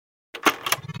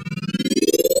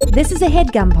This is a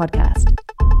HeadGum podcast.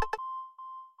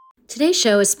 Today's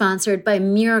show is sponsored by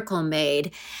Miracle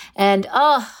Made. And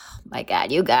oh my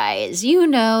God, you guys, you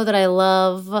know that I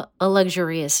love a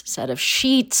luxurious set of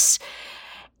sheets.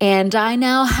 And I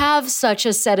now have such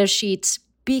a set of sheets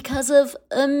because of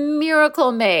a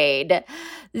Miracle Made.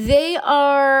 They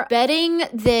are bedding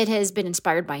that has been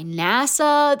inspired by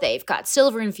NASA. They've got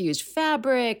silver-infused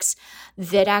fabrics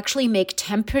that actually make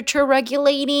temperature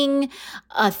regulating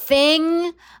a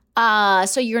thing.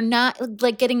 So you're not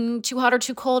like getting too hot or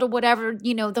too cold or whatever,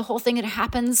 you know, the whole thing that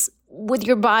happens with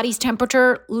your body's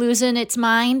temperature losing its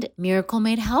mind. Miracle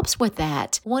Made helps with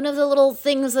that. One of the little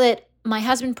things that my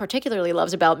husband particularly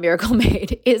loves about Miracle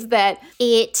Made is that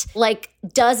it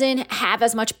doesn't have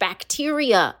as much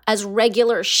bacteria as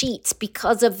regular sheets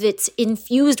because of it's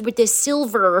infused with this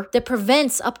silver that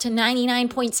prevents up to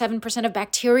 99.7% of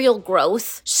bacterial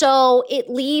growth. So it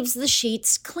leaves the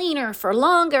sheets cleaner for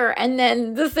longer. And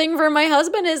then the thing for my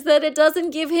husband is that it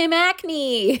doesn't give him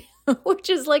acne, which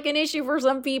is like an issue for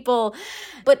some people.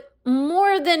 But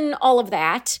more than all of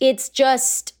that, it's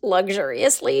just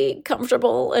luxuriously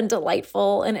comfortable and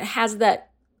delightful, and it has that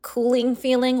cooling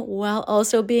feeling while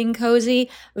also being cozy.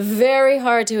 Very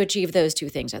hard to achieve those two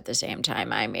things at the same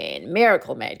time. I mean,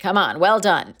 Miracle Made, come on, well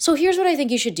done. So here's what I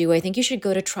think you should do. I think you should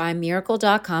go to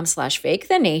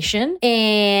trymiracle.com/fakethenation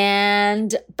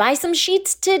and buy some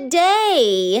sheets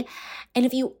today. And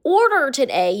if you order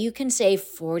today, you can save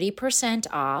 40%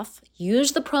 off.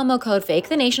 Use the promo code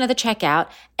FAKETHENATION at the checkout,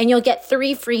 and you'll get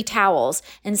 3 free towels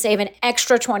and save an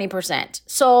extra 20%.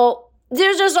 So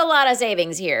there's just a lot of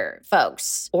savings here,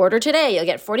 folks. Order today. You'll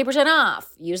get 40% off.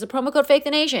 Use the promo code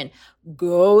FAKETHENATION.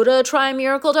 Go to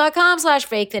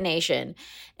trymiracle.com/FakeTheNation.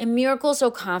 And Miracle's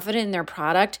so confident in their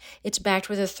product, it's backed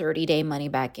with a 30-day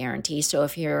money-back guarantee. So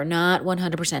if you're not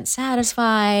 100%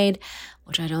 satisfied,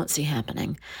 which I don't see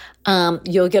happening,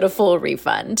 you'll get a full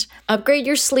refund. Upgrade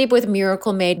your sleep with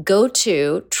Miracle Made. Go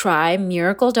to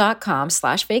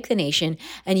trymiracle.com/FakeTheNation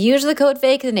and use the code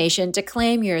FakeTheNation to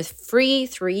claim your free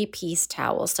 3-piece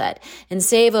towel set and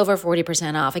save over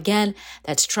 40% off. Again,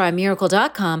 that's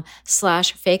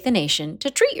trymiracle.com/FakeTheNation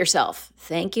to treat yourself.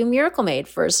 Thank you, Miracle Made,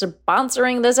 for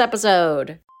sponsoring this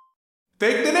episode.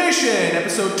 Fake the Nation,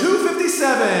 episode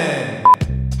 257.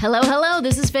 Hello,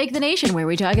 this is Fake the Nation, where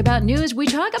we talk about news, we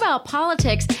talk about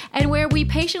politics, and where we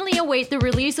patiently await the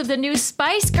release of the new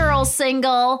Spice Girls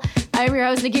single. I'm your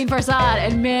host, Nagin Farsad,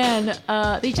 and man,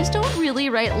 they just don't really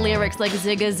write lyrics like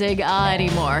Zig-a-Zig-ah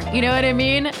anymore. You know what I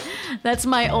mean? That's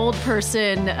my old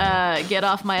person, get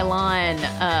off my lawn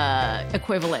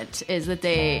equivalent, is that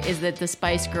the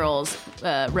Spice Girls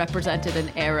represented an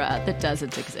era that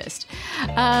doesn't exist.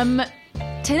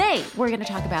 Today, we're going to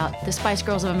talk about the Spice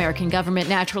Girls of American government,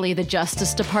 naturally the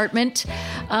Justice Department.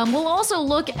 We'll also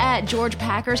look at George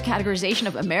Packer's categorization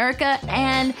of America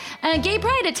and gay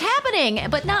pride. It's happening,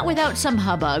 but not without some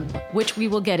hubbub, which we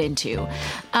will get into.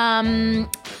 I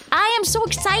am so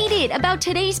excited about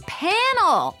today's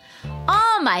panel.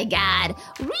 Oh my God,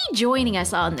 rejoining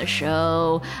us on the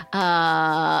show.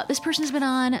 This person has been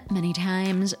on many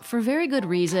times for very good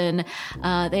reason.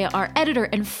 They are editor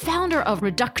and founder of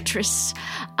Reductress,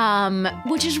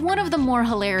 which is one of the more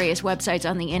hilarious websites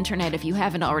on the internet. If you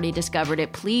haven't already discovered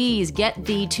it, please get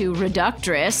thee to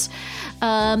Reductress.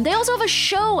 They also have a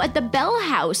show at the Bell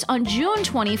House on June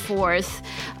 24th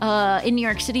in New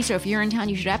York City. So if you're in town,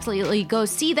 you should absolutely go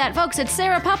see that. Folks, it's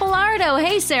Sarah Pappalardo.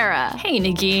 Hey, Sarah. Hey,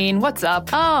 Nagin. What's up?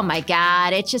 Oh, my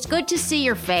God. It's just good to see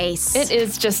your face. It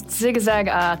is just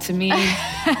Zig-a-Zig-ah to me.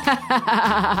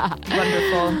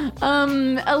 Wonderful.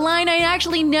 A line I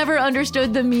actually never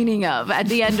understood the meaning of at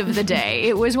the end of the day.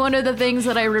 It was one of the things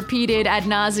that I repeated ad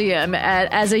nauseum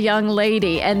as a young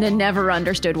lady and then never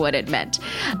understood what it meant.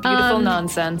 Beautiful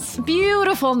nonsense.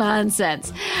 Beautiful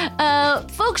nonsense.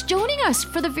 Folks, joining us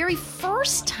for the very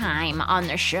first time on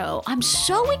the show. I'm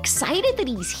so excited that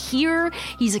he's here.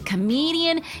 He's a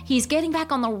comedian. He's getting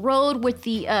back on the road with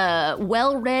the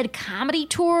Well-Read comedy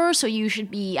tour, so you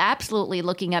should be absolutely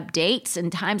looking up dates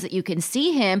and times that you can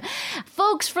see him.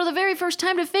 Folks, for the very first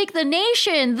time to Fake the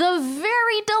Nation, the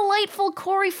very delightful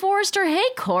Corey Forrester. Hey,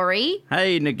 Corey.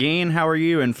 Hey, Nagin, how are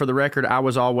you? And for the record, I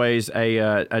was always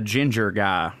a ginger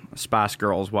guy, Spice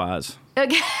Girls wise.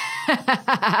 Okay.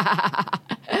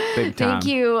 Big time.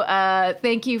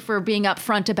 Thank you for being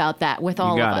upfront about that with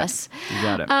all of us. You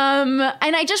got it.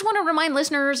 And I just want to remind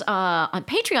listeners on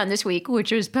Patreon this week,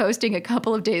 which was posting a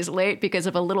couple of days late because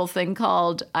of a little thing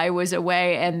called I was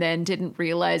away and then didn't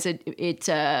realize it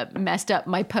messed up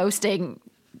my posting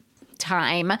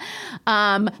time. But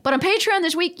on Patreon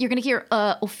this week, you're going to hear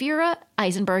Ophira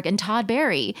Eisenberg and Todd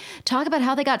Barry talk about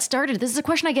how they got started. This is a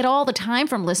question I get all the time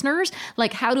from listeners.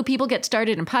 Like, how do people get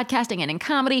started in podcasting and in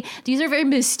comedy? These are very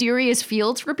mysterious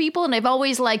fields for people. And I've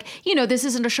always this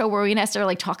isn't a show where we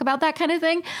necessarily talk about that kind of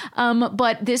thing.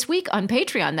 But this week on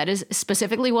Patreon, that is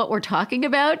specifically what we're talking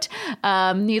about.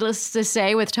 Needless to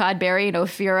say, with Todd Barry and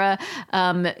Ophira,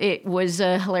 it was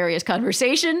a hilarious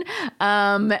conversation.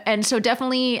 And so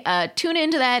definitely tune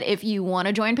into that if you want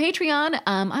to join Patreon.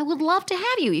 I would love to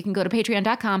have you. You can go to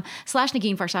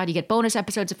patreon.com/Negin Farsad. You get bonus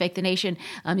episodes of Fake the Nation.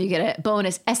 You get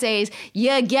bonus essays.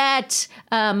 You get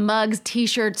mugs,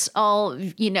 t-shirts, all,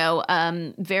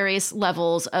 various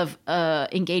levels of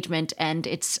engagement. And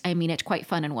it's quite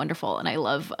fun and wonderful. And I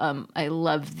love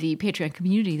the Patreon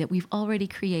community that we've already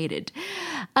created.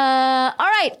 All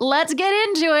right, let's get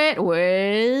into it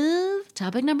with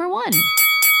topic number 1.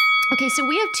 Okay, so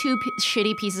we have two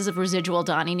shitty pieces of residual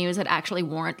Donnie news that actually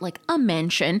warrant a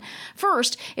mention.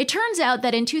 First, it turns out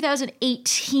that in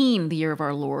 2018, the year of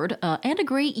our Lord, and a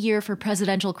great year for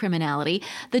presidential criminality,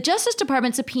 the Justice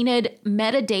Department subpoenaed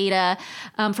metadata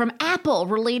from Apple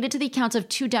related to the accounts of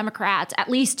 2 Democrats, at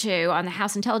least 2, on the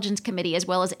House Intelligence Committee, as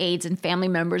well as aides and family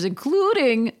members,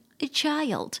 including a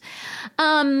child.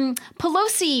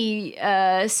 Pelosi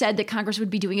said that Congress would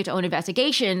be doing its own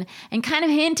investigation and kind of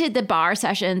hinted that Barr,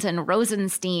 Sessions, and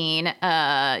Rosenstein,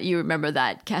 you remember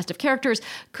that cast of characters,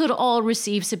 could all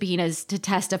receive subpoenas to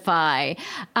testify.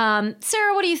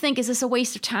 Sarah, what do you think? Is this a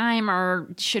waste of time, or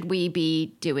should we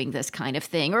be doing this kind of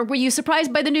thing? Or were you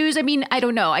surprised by the news? I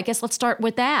don't know. I guess let's start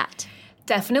with that.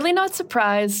 Definitely not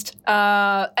surprised.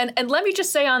 And let me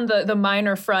just say on the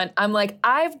minor front,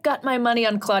 I've got my money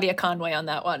on Claudia Conway on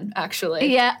that one,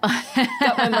 actually. Yeah.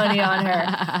 Got my money on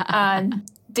her.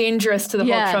 Dangerous to the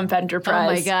whole Trump enterprise.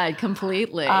 Oh my God,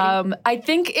 completely. I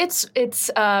think it's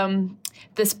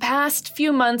this past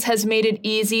few months has made it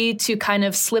easy to kind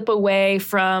of slip away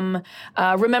from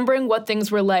remembering what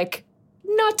things were like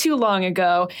not too long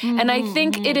ago. And I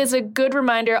think it is a good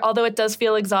reminder, although it does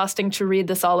feel exhausting to read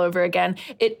this all over again,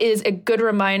 it is a good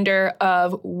reminder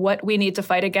of what we need to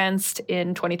fight against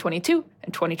in 2022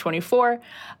 and 2024.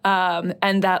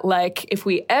 And that if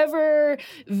we ever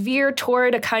veer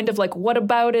toward a kind of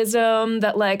whataboutism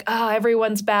that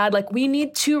everyone's bad, we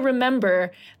need to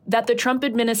remember that the Trump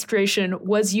administration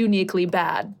was uniquely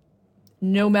bad,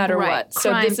 no matter what.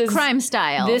 So this is crime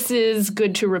style. This is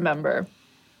good to remember.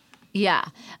 Yeah.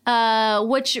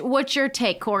 What's your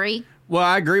take, Corey? Well,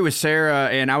 I agree with Sarah,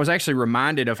 and I was actually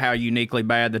reminded of how uniquely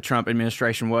bad the Trump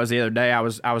administration was the other day. I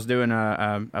was doing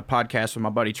a podcast with my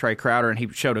buddy Trey Crowder, and he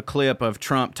showed a clip of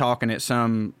Trump talking at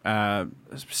some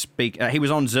he was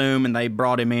on Zoom, and they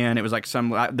brought him in. It was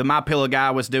some the My Pillow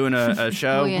guy was doing a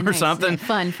show or something.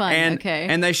 Fun. And, okay.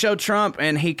 And they showed Trump,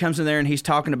 and he comes in there, and he's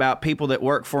talking about people that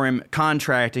work for him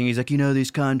contracting. He's like,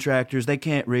 these contractors, they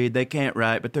can't read, they can't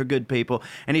write, but they're good people.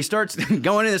 And he starts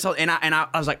going into this whole, and I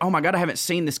was like, oh my God, I haven't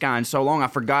seen this guy in so long. I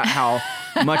forgot how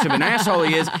much of an asshole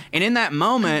he is. And in that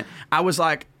moment, I was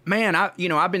like, man,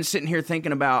 I've been sitting here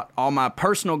thinking about all my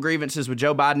personal grievances with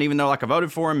Joe Biden, even though I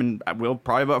voted for him, and I will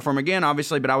probably vote for him again,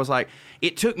 obviously. But I was like,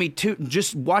 it took me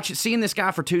seeing this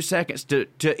guy for 2 seconds to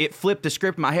it flipped the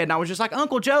script in my head, and I was just like,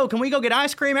 Uncle Joe, can we go get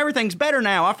ice cream? Everything's better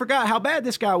now. I forgot how bad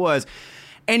this guy was.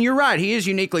 And you're right, he is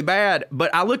uniquely bad,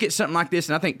 but I look at something like this,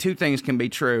 and I think 2 things can be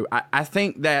true. I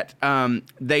think that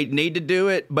they need to do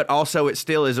it, but also it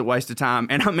still is a waste of time.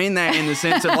 And I mean that in the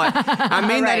sense of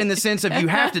that in the sense of you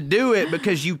have to do it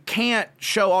because you can't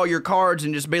show all your cards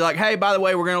and just be like, hey, by the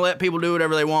way, we're going to let people do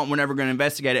whatever they want. We're never going to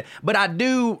investigate it. But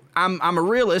I'm a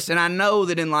realist, and I know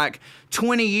that in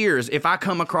 20 years, if I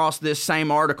come across this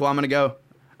same article, I'm going to go,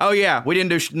 oh yeah, we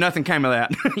didn't do nothing came of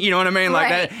that. You know what I mean?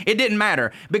 Right. That it didn't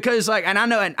matter because and I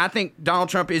know, and I think Donald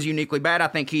Trump is uniquely bad. I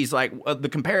think he's the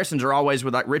comparisons are always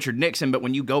with Richard Nixon, but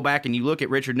when you go back and you look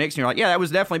at Richard Nixon, you're like, yeah, that was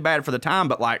definitely bad for the time,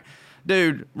 but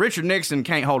dude, Richard Nixon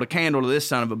can't hold a candle to this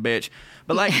son of a bitch.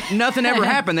 But nothing ever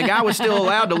happened. The guy was still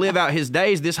allowed to live out his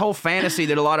days. This whole fantasy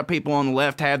that a lot of people on the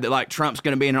left have that Trump's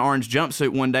going to be in an orange jumpsuit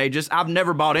one day, I've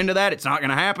never bought into that. It's not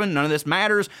going to happen. None of this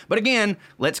matters. But again,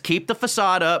 let's keep the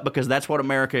facade up because that's what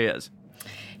America is.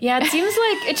 Yeah,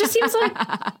 it just seems like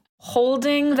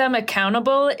holding them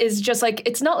accountable is just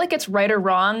it's not it's right or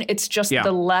wrong. It's just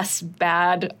the less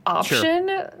bad option.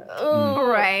 Sure.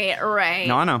 Right.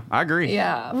 No, I know. I agree.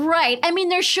 Yeah. Right.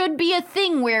 There should be a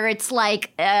thing where it's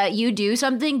you do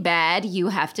something bad, you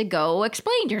have to go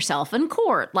explain yourself in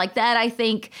court. That I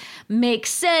think makes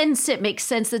sense. It makes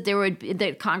sense that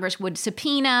that Congress would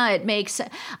subpoena.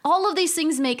 All of these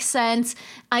things make sense.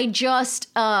 I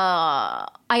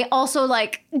I also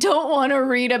like don't want to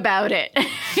read about it.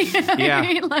 You know what I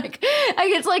mean? Like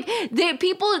it's like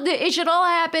it should all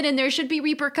happen and there should be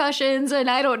repercussions, and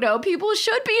I don't know, people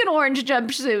should be in orange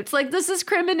jumpsuits. Like, this is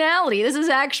criminality. This is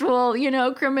actual,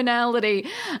 criminality.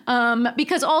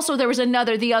 Because also there was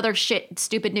the other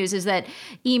stupid news is that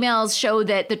emails show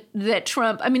that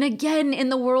Trump, I mean, again, in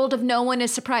the world of no one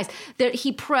is surprised, that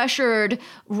he pressured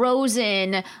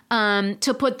Rosen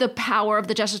to put the power of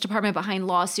the Justice Department behind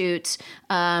lawsuits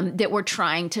that were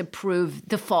trying to prove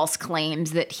the false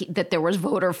claims that there was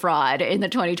voter fraud in the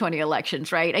 2020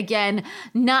 elections, right? Again,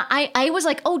 I was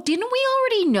like, oh, didn't we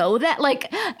already know that?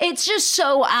 Like, it's just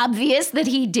so obvious that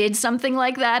he did something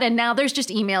like that, and now there's just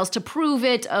emails to prove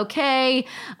it. Okay,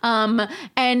 and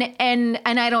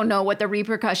I don't know what the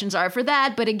repercussions are for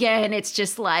that, but again, it's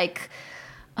just like,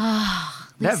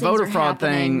 that voter fraud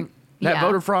thing. That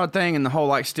voter fraud thing and the whole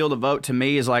like steal the vote to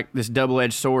me is like this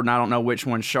double-edged sword, and I don't know which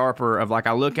one's sharper. Of like,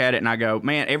 I look at it and I go,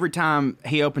 man, every time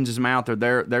he opens his mouth or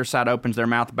their side opens their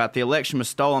mouth about the election was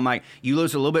stolen, like, you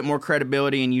lose a little bit more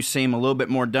credibility and you seem a little bit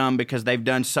more dumb because they've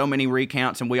done so many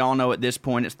recounts, and we all know at this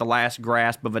point it's the last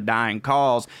grasp of a dying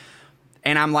cause.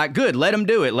 And I'm like, good, let them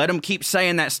do it. Let them keep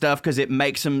saying that stuff because it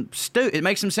makes them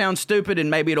sound stupid,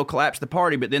 and maybe it'll collapse the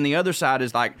party. But then the other side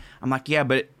is like, I'm like, yeah,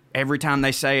 but every time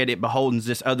they say it, it beholdens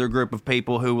this other group of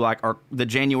people who like are the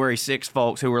January 6th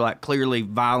folks who were like clearly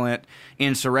violent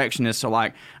insurrectionists. So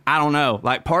like, I don't know.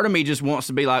 Like, part of me just wants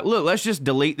to be like, look, let's just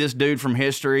delete this dude from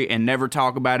history and never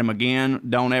talk about him again.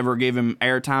 Don't ever give him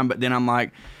airtime. But then I'm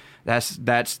like, that's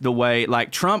the way.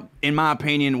 Like, Trump, in my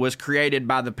opinion, was created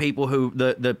by the people who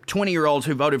the 20-year-olds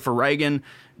who voted for Reagan.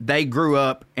 They grew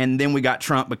up, and then we got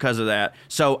Trump because of that.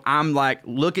 So I'm like,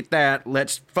 look at that.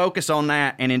 Let's focus on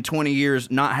that, and in 20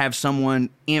 years, not have someone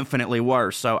infinitely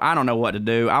worse. So I don't know what to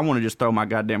do. I want to just throw my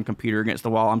goddamn computer against the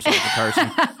wall. I'm sorry for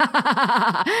cursing.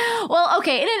 Well,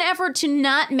 okay, in an effort to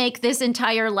not make this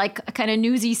entire, like, kind of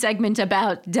newsy segment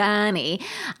about Donnie,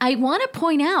 I want to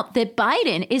point out that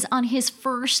Biden is on his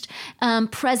first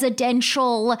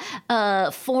presidential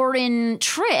foreign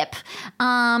trip.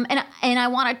 And I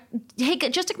want to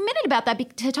take just a minute about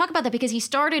that, to talk about that, because he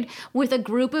started with a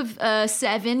group of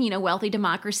 7, wealthy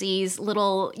democracies,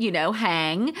 little,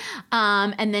 hang.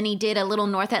 And then he did a little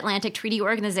North Atlantic Treaty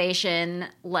Organization,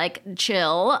 like,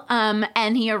 chill.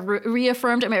 And he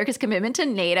reaffirmed America's commitment to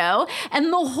NATO.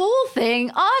 And the whole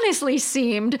thing honestly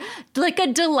seemed like a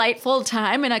delightful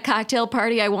time and a cocktail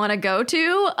party I want to go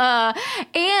to.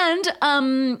 And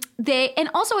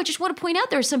also I just want to point out,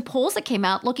 there are some polls that came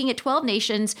out looking at 12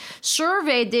 nations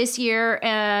surveyed this year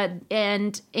and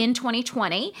in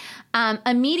 2020.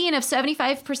 A median of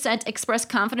 75% expressed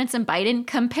confidence in Biden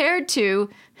compared to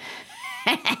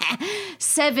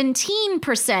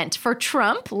 17% for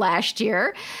Trump last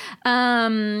year.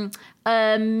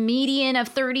 A median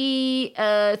of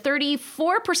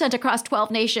 34% across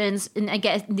 12 nations, and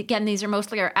again, these are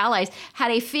mostly our allies, had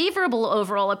a favorable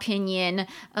overall opinion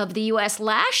of the U.S.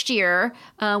 last year,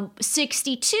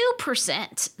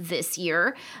 62% this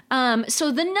year.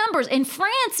 So the numbers, in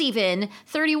France even,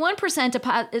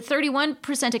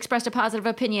 31% expressed a positive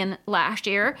opinion last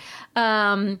year,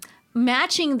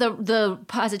 matching the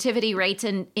positivity rates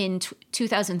in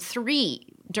 2003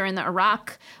 during the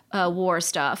Iraq war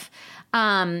stuff.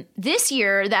 This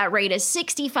year, that rate is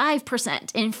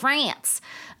 65% in France.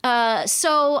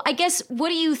 So I guess, what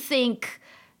do you think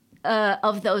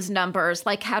of those numbers?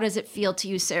 Like, how does it feel to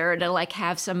you, Sarah, to like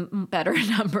have some better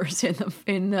numbers in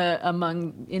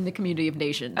the community of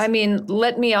nations? I mean,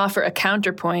 let me offer a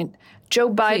counterpoint. Joe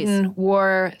Biden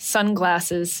wore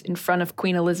sunglasses in front of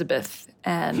Queen Elizabeth.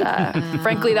 And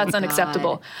frankly, that's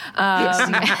unacceptable. I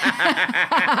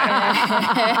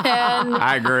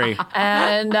agree.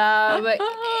 And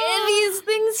these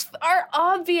things are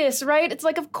obvious, right? It's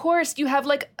like, of course, you have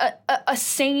like a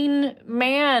sane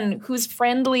man who's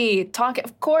friendly,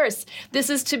 of course,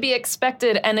 this is to be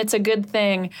expected, and it's a good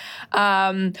thing.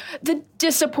 The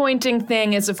disappointing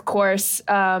thing is, of course,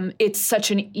 it's such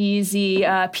an easy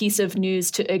piece of news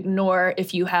to ignore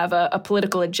if you have a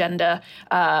political agenda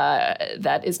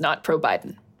that is not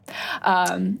pro-Biden.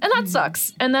 And that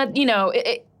sucks. And that,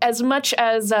 as much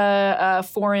as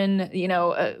foreign,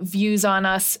 views on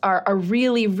us are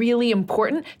really, really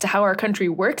important to how our country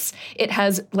works, it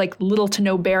has like little to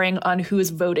no bearing on who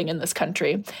is voting in this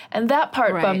country. And that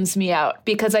part bums me out,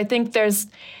 because I think there's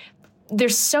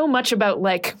so much about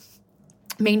like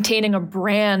maintaining a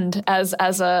brand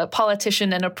as a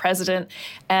politician and a president,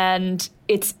 and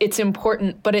it's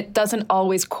important, but it doesn't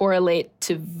always correlate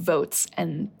to votes.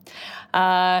 And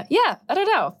I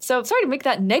don't know. So sorry to make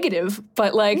that negative,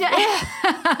 but like,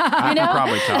 I can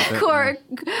probably top it.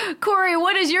 Corey,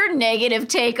 what is your negative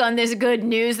take on this good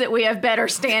news that we have better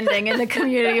standing in the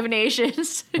community of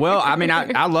nations? Well, I mean,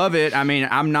 I love it. I mean,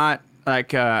 I'm not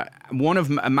like one of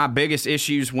my biggest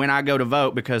issues when I go to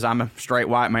vote, because I'm a straight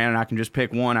white man and I can just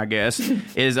pick one, I guess,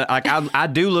 is like I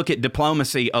do look at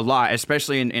diplomacy a lot,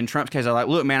 especially in Trump's case. I'm like,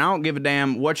 look, man, I don't give a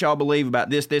damn what y'all believe about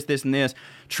this, and this.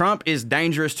 Trump is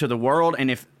dangerous to the world, and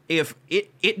if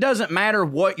it doesn't matter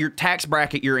what your tax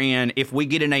bracket you're in, if we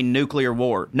get in a nuclear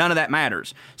war, none of that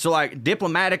matters. So like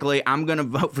diplomatically, I'm going to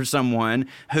vote for someone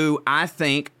who I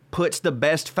think puts the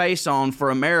best face on for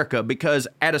America, because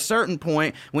at a certain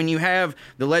point, when you have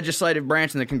the legislative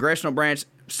branch and the congressional branch,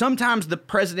 sometimes the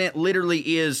president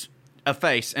literally is a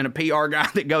face and a PR guy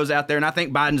that goes out there, and I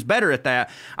think Biden's better at that.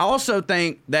 I also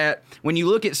think that when you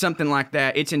look at something like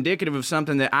that, it's indicative of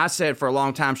something that I said for a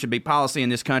long time should be policy in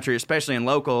this country, especially in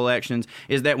local elections,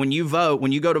 is that when you go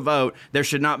to vote, there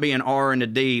should not be an R and a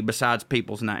D besides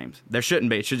people's names. There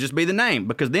shouldn't be. It should just be the name,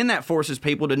 because then that forces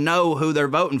people to know who they're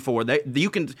voting for.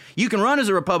 You can run as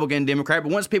a Republican, Democrat,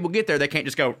 but once people get there, they can't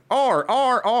just go R,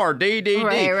 R, R, D, D, D.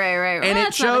 Right. And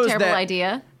That's not a terrible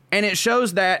idea. And it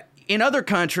shows that in other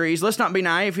countries, let's not be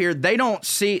naive here, they don't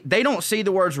see the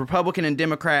words Republican and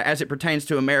Democrat as it pertains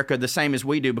to America the same as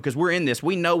we do, because we're in this.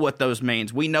 We know what those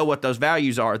means. We know what those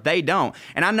values are. They don't.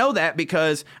 And I know that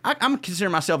because I'm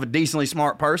considering myself a decently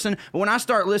smart person, but when I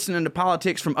start listening to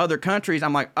politics from other countries,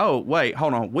 I'm like, oh, wait,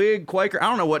 hold on. Whig, Quaker, I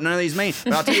don't know what none of these mean,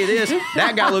 but I'll tell you this,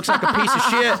 that guy looks like a piece of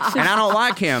shit, and I don't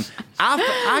like him.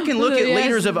 I can look at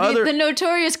leaders of other... The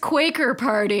notorious Quaker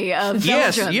Party of Belgium.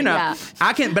 Yes, you know,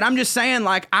 I can, but I'm just saying,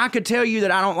 like, I could tell you that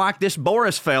I don't like this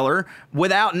Boris feller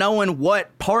without knowing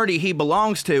what party he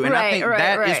belongs to. And I think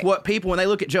that is what people, when they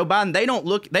look at Joe Biden,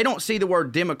 they don't see the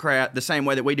word Democrat the same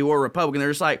way that we do, or Republican. They're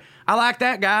just like, I like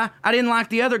that guy. I didn't like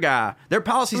the other guy. Their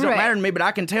policies don't matter to me, but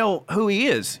I can tell who he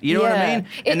is. You know what I mean?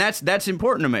 And that's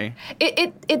important to me.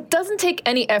 It doesn't take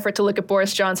any effort to look at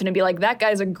Boris Johnson and be like, that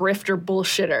guy's a grifter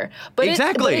bullshitter. But it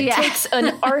takes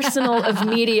an arsenal of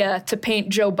media to paint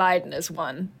Joe Biden as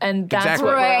one. And that's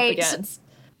what we're up against.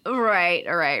 Right.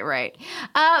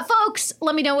 Folks,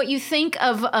 let me know what you think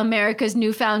of America's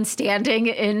newfound standing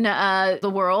in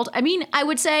the world. I mean, I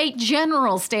would say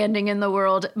general standing in the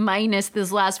world, minus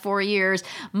this last 4 years,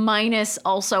 minus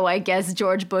also, I guess,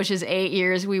 George Bush's 8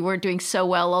 years. We weren't doing so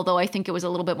well, although I think it was a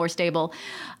little bit more stable.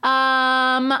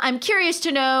 I'm curious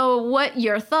to know what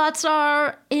your thoughts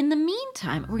are. In the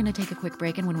meantime, we're going to take a quick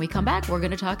break, and when we come back, we're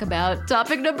going to talk about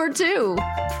topic number 2.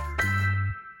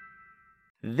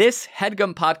 This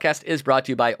HeadGum podcast is brought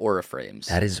to you by Auraframes.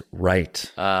 That is right.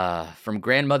 From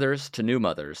grandmothers to new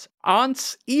mothers,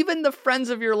 aunts, even the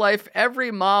friends of your life, every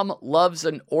mom loves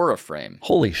an Auraframe.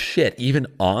 Holy shit, even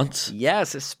aunts?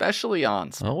 Yes, especially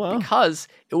aunts. Oh, wow. Because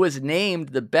it was named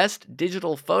the best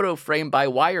digital photo frame by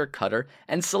Wirecutter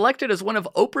and selected as one of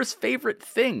Oprah's favorite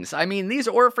things. I mean, these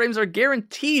Auraframes are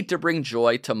guaranteed to bring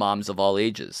joy to moms of all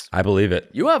ages. I believe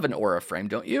it. You have an Auraframe,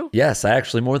 don't you? Yes, I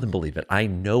actually more than believe it. I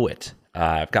know it.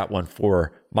 I've got one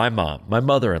for my mom, my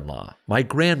mother-in-law, my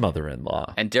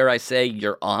grandmother-in-law. And dare I say,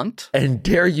 your aunt? And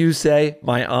dare you say,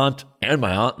 my aunt and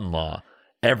my aunt-in-law.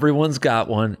 Everyone's got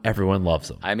one. Everyone loves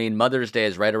them. I mean, Mother's Day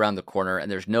is right around the corner,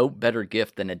 and there's no better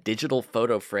gift than a digital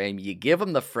photo frame. You give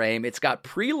them the frame. It's got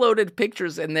preloaded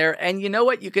pictures in there, and you know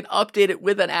what? You can update it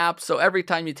with an app, so every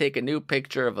time you take a new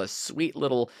picture of a sweet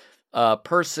little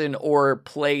person or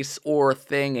place or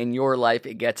thing in your life,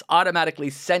 it gets automatically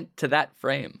sent to that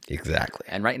frame. Exactly.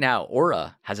 And right now,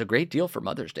 Aura has a great deal for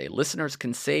Mother's Day. Listeners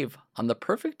can save on the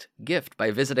perfect gift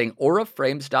by visiting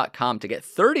auraframes.com to get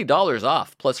 $30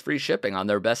 off plus free shipping on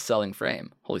their best-selling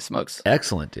frame. Holy smokes.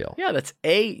 Excellent deal. Yeah, that's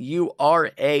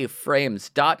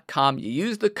auraframes.com. You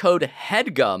use the code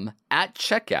HEADGUM at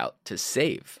checkout to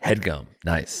save. HeadGum.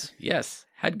 Nice. Yes.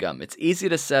 HeadGum. It's easy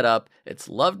to set up. It's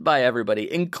loved by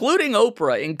everybody, including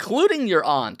Oprah, including your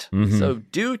aunt. Mm-hmm. So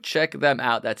do check them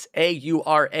out. That's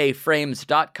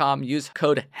auraframes.com. Use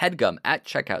code HEADGUM at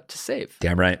checkout to save.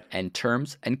 Damn right. And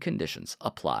terms and conditions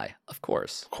apply, of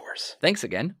course. Of course. Thanks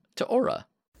again to Aura.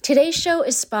 Today's show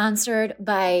is sponsored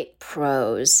by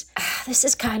Prose. This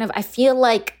is kind of, I feel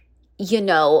like,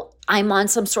 I'm on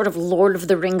some sort of Lord of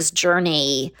the Rings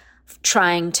journey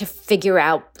trying to figure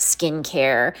out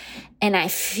skincare. And I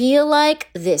feel like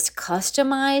this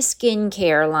customized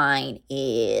skincare line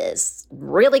is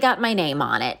really got my name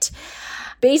on it.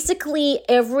 Basically,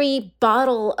 every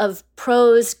bottle of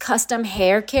Prose custom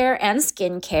hair care and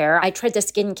skincare, I tried the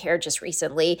skincare just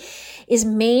recently, is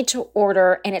made to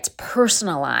order and it's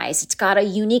personalized. It's got a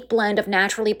unique blend of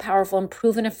naturally powerful and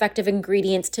proven effective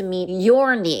ingredients to meet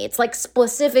your needs, like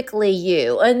specifically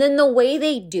you. And then the way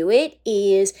they do it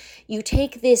is you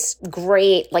take this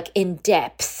great, like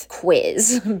in-depth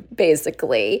quiz,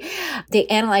 basically. They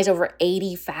analyze over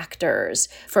 80 factors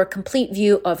for a complete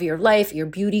view of your life, your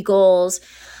beauty goals.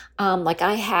 Like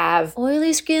I have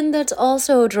oily skin that's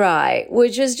also dry,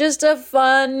 which is just a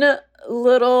fun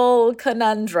little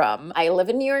conundrum. I live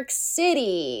in New York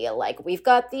City. Like we've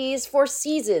got these 4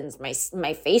 seasons. My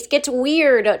face gets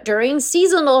weird during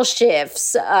seasonal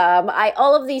shifts.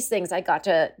 All of these things I got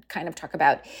to kind of talk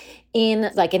about in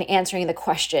answering the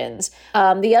questions.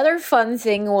 The other fun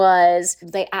thing was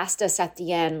they asked us at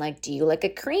the end, like, do you like a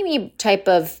creamy type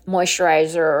of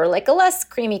moisturizer or like a less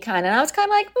creamy kind? And I was kind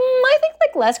of like, I think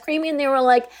like less creamy. And they were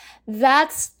like,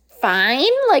 that's fine.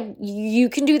 Like you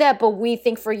can do that, but we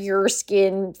think for your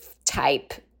skin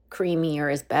type, creamier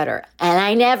is better. And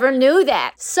I never knew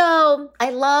that. So I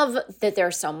love that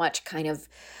there's so much kind of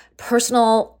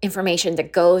personal information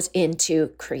that goes into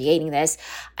creating this.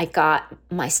 I got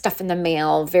my stuff in the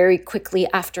mail very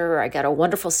quickly after. I got a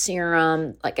wonderful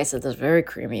serum. Like I said, this very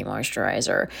creamy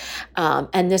moisturizer.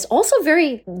 And this also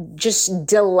very just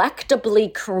delectably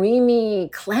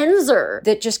creamy cleanser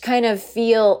that just kind of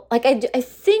feel like I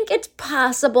think it's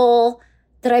possible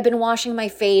that I've been washing my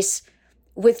face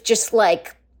with just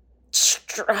like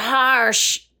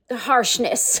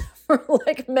harshness for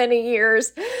like many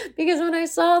years, because when I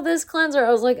saw this cleanser, I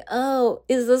was like, oh,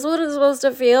 is this what it's supposed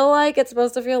to feel like? It's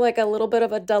supposed to feel like a little bit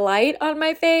of a delight on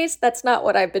my face. That's not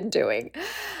what I've been doing.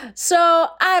 So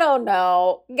I don't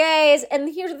know, guys.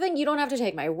 And here's the thing, you don't have to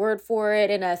take my word for it.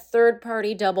 In a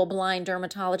third-party, double-blind,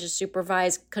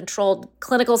 dermatologist-supervised, controlled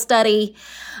clinical study,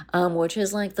 which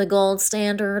is like the gold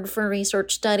standard for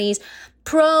research studies,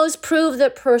 Prose prove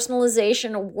that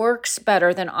personalization works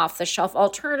better than off-the-shelf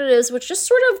alternatives, which just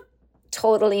sort of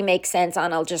totally makes sense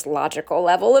on a just logical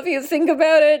level. If you think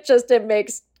about it, it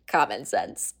makes common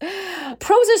sense.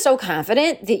 Prose is so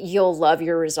confident that you'll love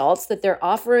your results that they're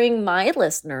offering my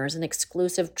listeners an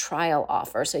exclusive trial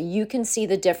offer so you can see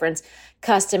the difference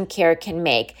custom care can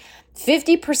make.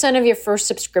 50% of your first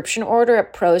subscription order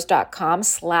at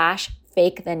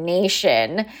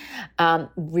prose.com/fakethenation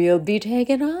will be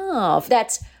taken off.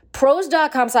 That's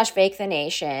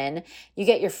prose.com/fakethenation. You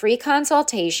get your free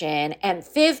consultation and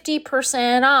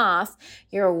 50% off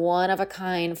your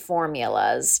one-of-a-kind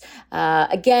formulas.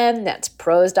 Again, that's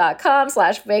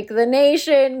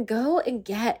prose.com/fakethenation. Go and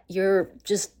get your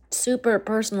just super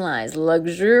personalized,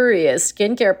 luxurious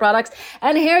skincare products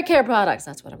and hair care products.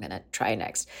 That's what I'm going to try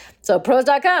next. So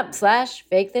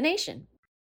prose.com/fakethenation.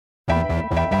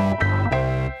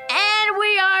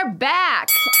 Back.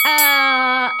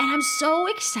 And I'm so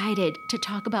excited to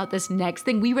talk about this next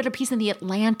thing. We read a piece in The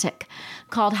Atlantic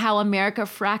called How America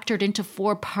Fractured into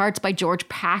 4 Parts by George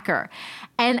Packer.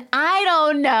 And I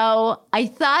don't know, I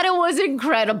thought it was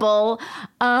incredible.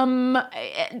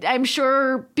 I'm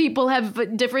sure people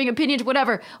have differing opinions,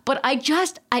 whatever. But I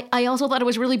also thought it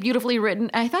was really beautifully written.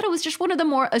 I thought it was just one of the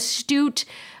more astute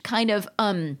kind of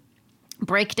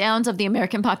breakdowns of the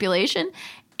American population.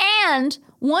 And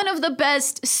one of the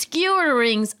best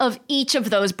skewerings of each of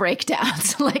those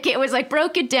breakdowns. Like it was like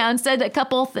broke it down, said a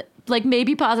couple like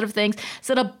maybe positive things,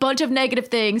 said a bunch of negative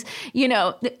things. You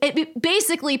know, it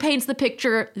basically paints the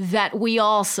picture that we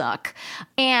all suck.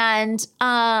 And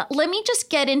let me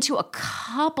just get into a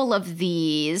couple of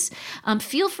these.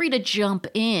 Feel free to jump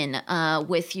in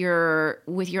with your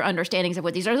understandings of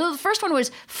what these are. So the first one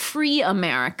was Free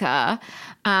America.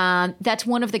 That's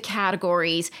one of the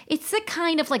categories. It's the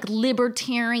kind of like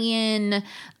libertarian,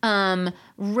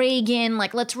 Reagan,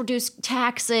 like let's reduce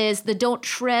taxes, the don't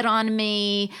tread on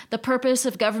me, the purpose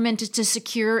of government is to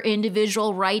secure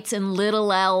individual rights and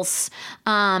little else.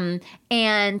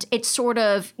 And it sort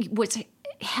of was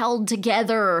held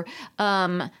together,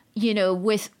 with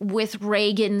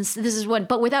Reagan's, this is one,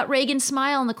 but without Reagan's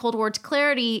smile and the Cold War's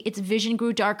clarity, its vision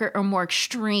grew darker or more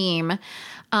extreme.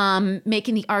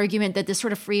 Making the argument that this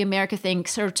sort of Free America thing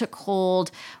sort of took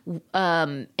hold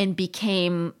and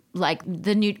became like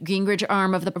the Newt Gingrich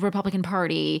arm of the Republican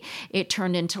Party. It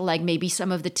turned into like maybe some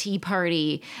of the Tea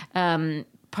Party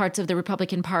parts of the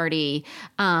Republican Party.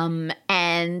 And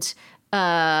I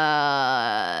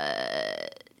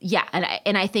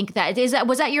think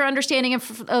was that your understanding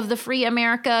of the Free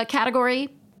America category?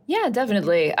 Yeah,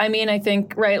 definitely. I mean, I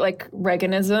think, right, like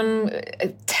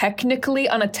Reaganism technically,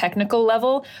 on a technical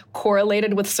level,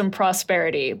 correlated with some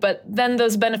prosperity. But then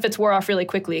those benefits wore off really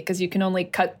quickly because you can only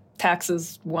cut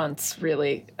taxes once,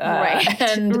 really. Right.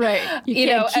 And, Right. You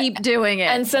can't keep doing it.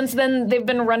 And since then, they've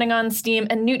been running on steam,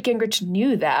 and Newt Gingrich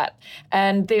knew that.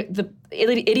 And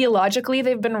ideologically,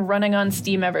 they've been running on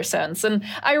steam ever since. And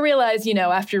I realize,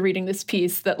 after reading this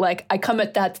piece that, like, I come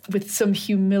at that with some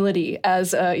humility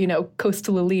as a,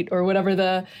 coastal elite or whatever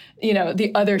the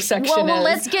other section is. Well,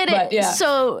 let's get it. Yeah.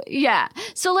 So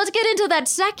let's get into that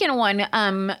second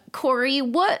one, Corey.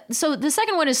 So the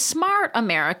second one is Smart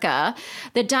America,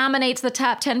 that dominates the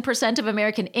top 10% of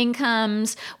American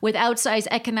incomes with outsized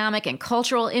economic and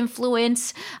cultural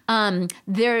influence. They're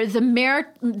the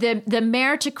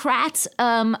meritocrats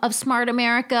of Smart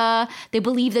America. They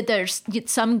believe that there's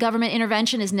some government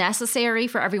intervention is necessary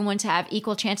for everyone to have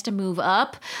equal chance to move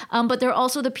up. But they're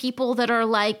also the people that are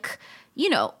like,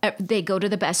 they go to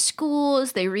the best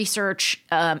schools. They research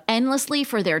endlessly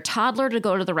for their toddler to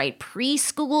go to the right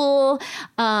preschool.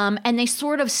 And they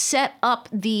sort of set up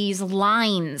these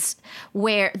lines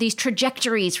these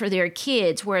trajectories for their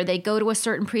kids where they go to a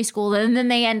certain preschool and then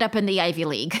they end up in the Ivy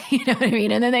League. You know what I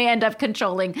mean? And then they end up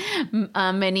controlling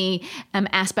many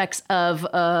aspects of,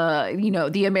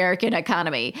 the American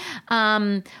economy.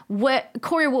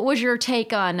 Corey, what was your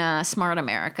take on Smart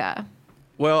America?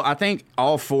 Well, I think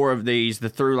all four of these, the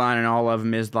through line in all of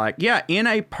them is like, yeah, in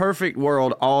a perfect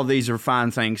world, all of these are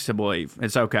fine things to believe.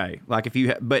 It's okay. Like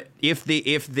but if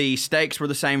the stakes were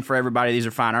the same for everybody, these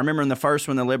are fine. I remember in the first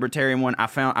one, the libertarian one,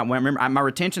 my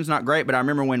retention's not great, but I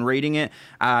remember when reading it,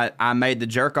 I made the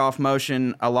jerk off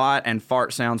motion a lot and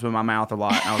fart sounds with my mouth a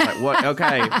lot. And I was like, what?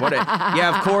 Okay,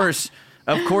 yeah, of course.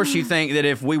 Of course you think that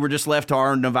if we were just left to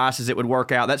our own devices, it would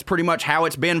work out. That's pretty much how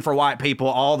it's been for white people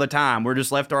all the time. We're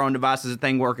just left to our own devices and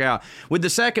things work out. With the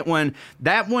second one,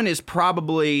 that one is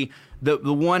probably the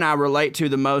one I relate to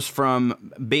the most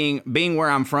from being where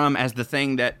I'm from as the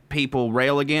thing that people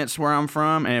rail against where I'm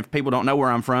from. And if people don't know where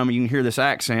I'm from, you can hear this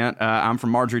accent. I'm from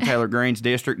Marjorie Taylor Greene's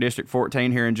district, District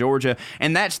 14 here in Georgia.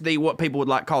 And that's what people would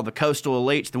like call the coastal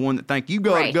elites, the one that think you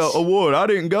got to go, oh, what? I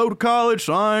didn't go to college,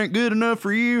 so I ain't good enough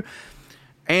for you.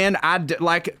 And I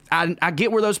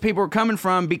get where those people are coming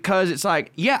from because it's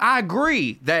like, yeah, I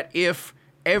agree that if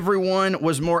everyone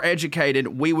was more educated,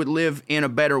 we would live in a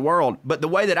better world. But the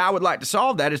way that I would like to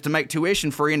solve that is to make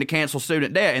tuition free and to cancel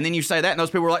student debt. And then you say that, and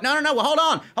those people are like, no, well, hold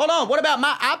on. What about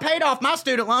I paid off my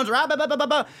student loans, right?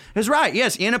 It's right.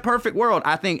 Yes, in a perfect world,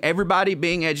 I think everybody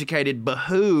being educated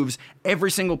behooves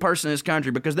every single person in this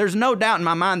country, because there's no doubt in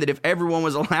my mind that if everyone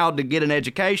was allowed to get an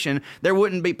education, there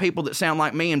wouldn't be people that sound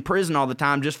like me in prison all the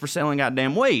time just for selling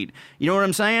goddamn weed. You know what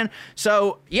I'm saying?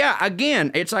 So, yeah, again,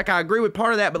 it's like I agree with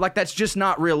part of that, but like that's just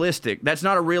not realistic. That's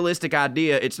not a realistic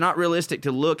idea. It's not realistic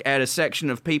to look at a section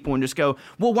of people and just go,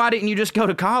 well, why didn't you just go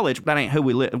to college? That ain't where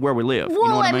we live. Well, you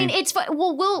know what I mean? It's fun.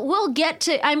 Well, we'll get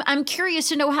to. I'm curious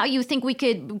to know how you think we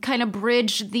could kind of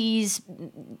bridge these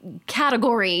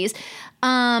categories.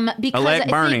 Because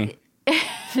elect Bernie. Well,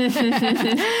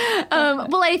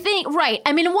 I think, right.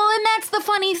 I mean, well, and that's the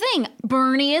funny thing.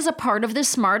 Bernie is a part of the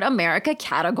Smart America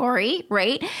category,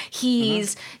 right?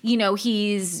 He's,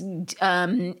 he's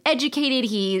educated.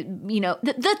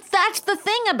 That's the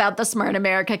thing about the Smart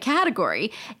America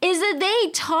category is that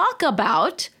they talk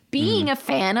about being a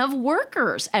fan of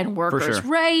workers and workers'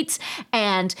 rights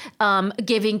and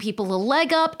giving people a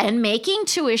leg up and making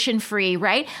tuition free,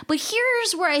 right? But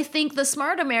here's where I think the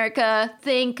Smart America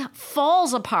thing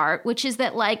falls apart, which is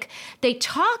that like they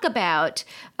talk about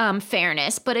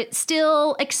fairness, but it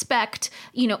still expect,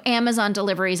 Amazon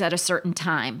deliveries at a certain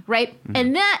time, right?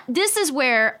 And this is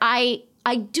where I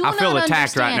feel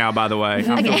attacked right now, by the way.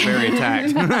 I feel very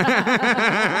attacked. And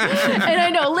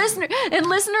I know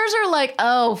listeners are like,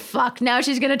 oh, fuck, now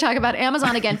she's going to talk about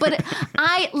Amazon again. But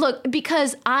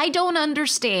because I don't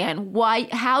understand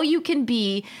how you can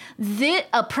be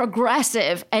a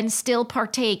progressive and still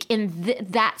partake in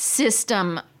that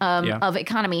system of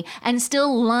economy and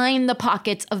still line the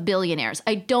pockets of billionaires.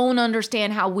 I don't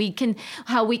understand how we can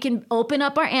open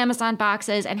up our Amazon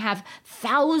boxes and have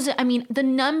the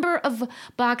number of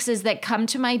boxes that come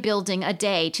to my building a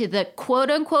day, to the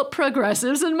quote unquote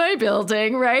progressives in my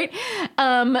building, right?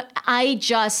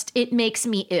 it makes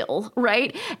me ill,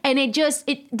 right? And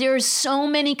there's so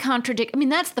many contradictions. I mean,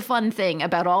 that's the fun thing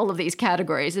about all of these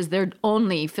categories is they're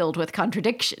only filled with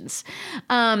contradictions.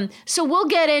 So we'll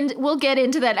get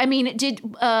into that. I mean,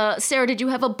 Sarah, did you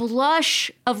have a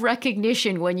blush of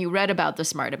recognition when you read about the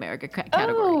Smart America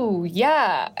category? Oh,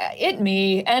 yeah.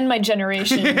 Me and my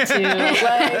generation, too.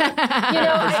 Like,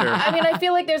 I mean, I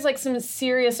feel like there's, like, some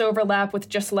serious overlap with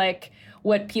just, like,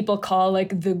 what people call,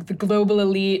 like, the global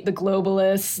elite, the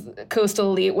globalists,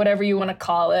 coastal elite, whatever you want to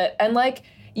call it. And, like,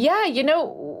 yeah,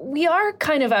 we are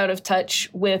kind of out of touch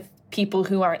with people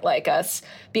who aren't like us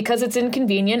because it's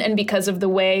inconvenient and because of the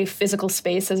way physical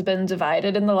space has been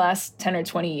divided in the last 10 or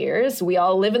 20 years. We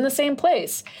all live in the same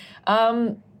place.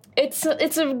 It's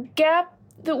a gap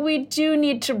that we do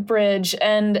need to bridge,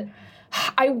 and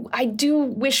I do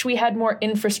wish we had more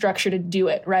infrastructure to do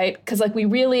it, right? Because, like,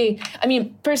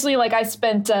 personally, like, I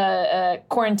spent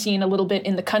quarantine a little bit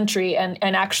in the country and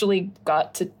actually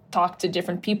got to talk to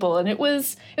different people, and it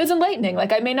was enlightening.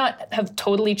 Like, I may not have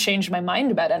totally changed my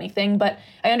mind about anything, but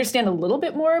I understand a little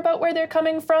bit more about where they're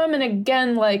coming from, and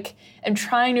again, like, I'm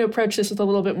trying to approach this with a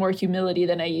little bit more humility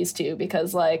than I used to,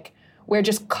 because, like, we're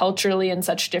just culturally in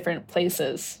such different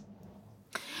places.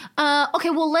 Okay,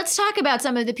 well, let's talk about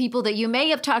some of the people that you may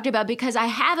have talked about, because I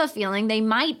have a feeling they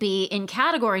might be in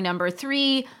category number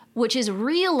 3, which is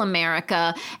Real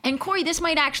America. And Corey, this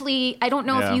might actually, I don't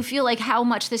know if you feel like how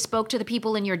much this spoke to the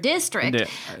people in your district.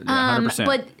 100%.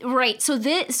 But right, so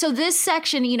this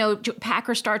section,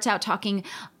 Packer starts out talking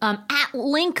at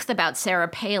length about Sarah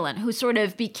Palin, who sort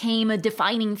of became a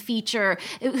defining feature,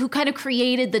 who kind of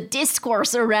created the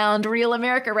discourse around Real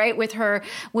America, right? With her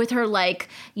like,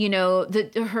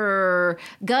 her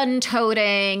gun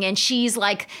toting, and she's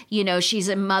like, she's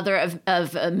a mother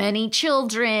of many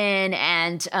children,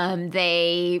 and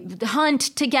they hunt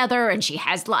together, and she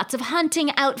has lots of hunting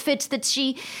outfits that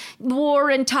she wore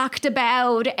and talked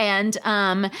about, and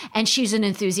she's an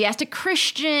enthusiastic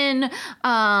Christian.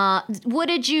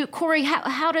 Corey,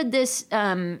 how did this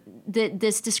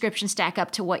this description stack up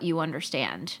to what you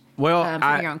understand? Well,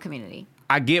 from your own community.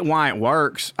 I get why it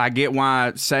works. I get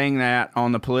why saying that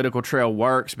on the political trail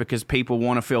works, because people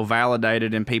want to feel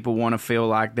validated and people want to feel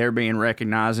like they're being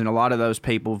recognized. And a lot of those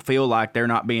people feel like they're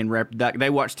not being they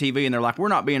watch TV and they're like, we're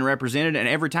not being represented. And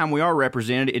every time we are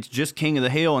represented, it's just King of the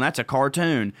Hill, and that's a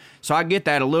cartoon. So I get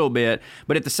that a little bit.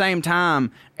 But at the same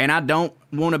time, and I don't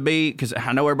want to be, because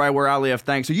I know everybody where I live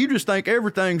thinks, so you just think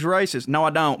everything's racist. No, I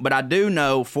don't. But I do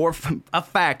know for a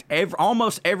fact,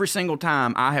 almost every single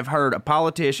time I have heard a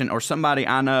politician or somebody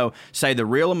I know say the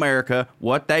Real America,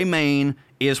 what they mean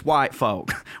is white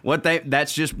folk.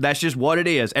 That's just what it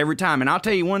is every time. And I'll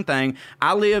tell you one thing,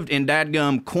 I lived in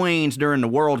dadgum Queens during the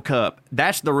World Cup.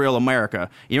 That's the Real America.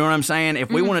 You know what I'm saying?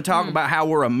 If we want to talk about how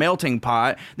we're a melting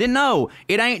pot, then no,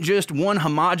 it ain't just one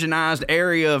homogenized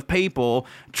area of people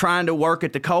trying to work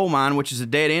at the coal mine, which is a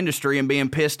dead industry, and being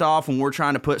pissed off when we're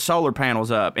trying to put solar panels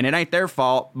up. And it ain't their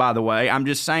fault, by the way. I'm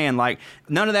just saying, like,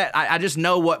 none of that. I just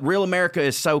know what Real America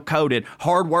is so coded.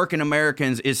 Hardworking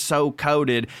Americans is so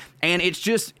coded. And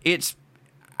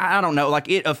I don't know, like,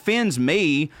 it offends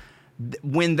me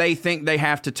when they think they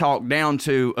have to talk down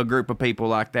to a group of people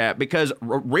like that, because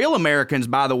real Americans,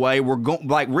 by the way, were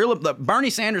Bernie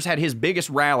Sanders had his biggest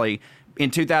rally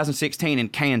in 2016 in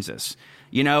Kansas.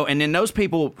 And then those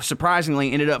people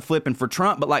surprisingly ended up flipping for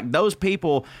Trump. But, like, those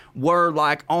people were,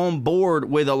 like, on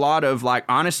board with a lot of, like,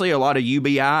 honestly, a lot of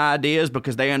UBI ideas,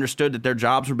 because they understood that their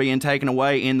jobs were being taken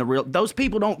away in those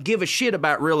people don't give a shit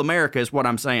about Real America is what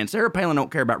I'm saying. Sarah Palin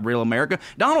don't care about Real America.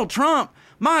 Donald Trump,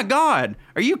 my God,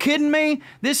 are you kidding me?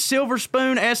 This silver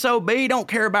spoon SOB don't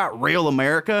care about Real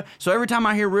America. So every time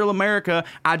I hear Real America,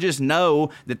 I just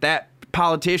know that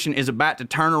politician is about to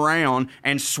turn around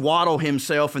and swaddle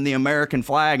himself in the American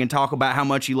flag and talk about how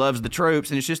much he loves the troops.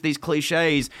 And it's just these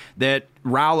cliches that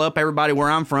rile up everybody where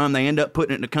I'm from. They end up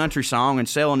putting it in a country song and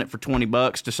selling it for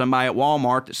 $20 to somebody at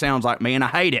Walmart that sounds like me, and I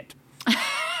hate it.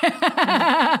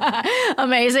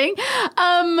 Amazing.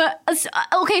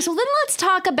 Okay, so then let's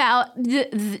talk about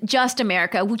the Just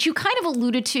America, which you kind of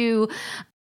alluded to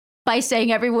by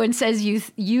saying everyone says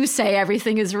you say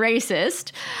everything is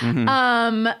racist.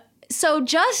 Mm-hmm. So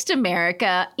Just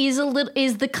America is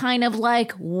the kind of,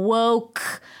 like,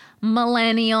 woke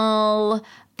millennial.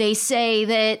 They say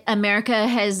that America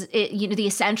has, the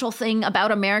essential thing about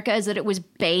America is that it was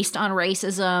based on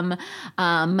racism,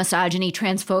 misogyny,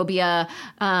 transphobia,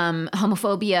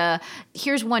 homophobia.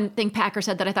 Here's one thing Packer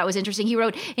said that I thought was interesting. He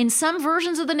wrote, in some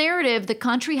versions of the narrative, the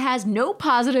country has no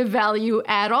positive value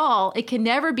at all. It can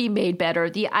never be made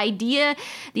better. The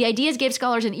ideas gave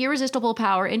scholars an irresistible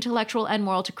power, intellectual and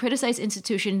moral, to criticize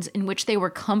institutions in which they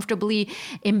were comfortably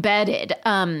embedded.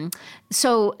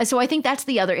 So I think that's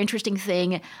the other interesting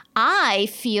thing. I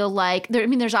feel like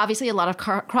there's obviously a lot of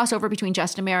crossover between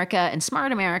Just America and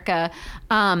Smart America.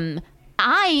 As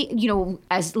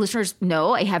listeners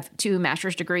know, I have 2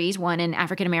 master's degrees, one in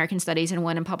African American studies and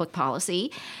one in public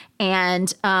policy.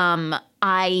 And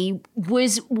I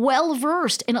was well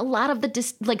versed in a lot of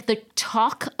the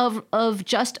talk of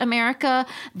Just America,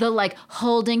 the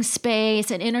holding space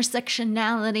and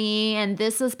intersectionality, and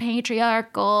this is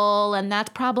patriarchal and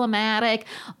that's problematic.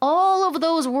 All of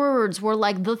those words were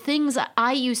the things that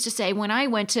I used to say when I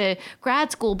went to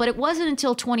grad school, but it wasn't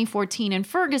until 2014 in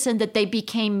Ferguson that they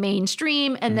became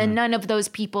mainstream, and then none of those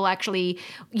people actually,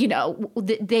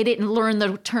 they didn't learn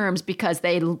the terms because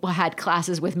they had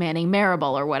classes with Manning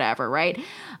Marable or whatever, right?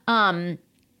 And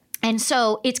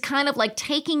so it's kind of like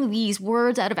taking these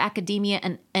words out of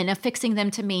academia and affixing them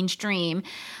to mainstream.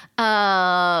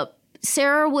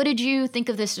 Sarah, what did you think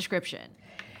of this description?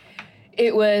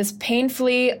 It was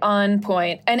painfully on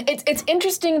point. And it's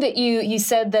interesting that you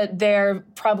said that they're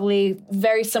probably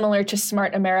very similar to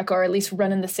Smart America, or at least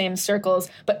run in the same circles.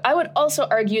 But I would also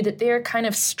argue that they're kind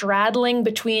of straddling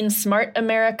between Smart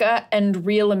America and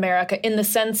Real America, in the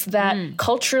sense that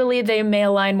culturally they may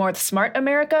align more with Smart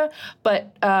America,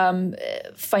 but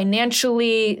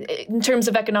financially, in terms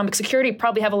of economic security,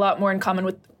 probably have a lot more in common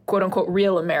with quote-unquote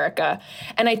real America.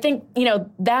 And I think,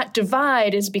 that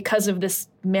divide is because of this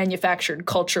manufactured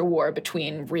culture war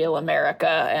between real America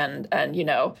and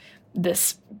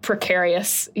this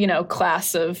precarious,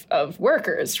 class of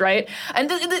workers, right? And,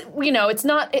 it's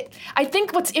not... I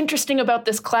think what's interesting about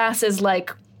this class is,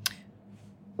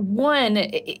 one,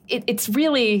 it's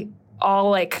really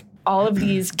all of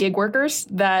these gig workers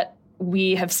that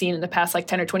we have seen in the past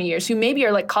 10 or 20 years, who maybe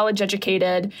are college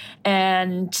educated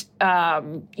and,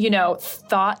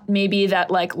 thought maybe that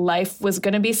life was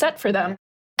going to be set for them.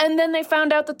 And then they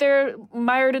found out that they're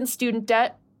mired in student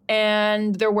debt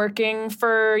and they're working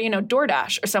for,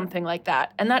 DoorDash or something like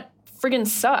that. And that friggin'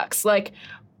 sucks.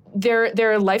 Their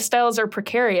lifestyles are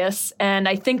precarious. And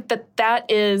I think that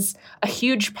is a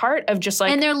huge part of just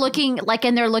And they're looking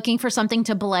for something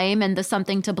to blame, and the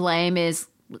something to blame is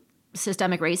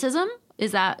systemic racism?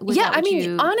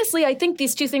 Honestly, I think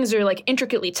these two things are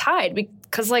intricately tied,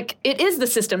 because it is the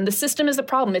system. The system is the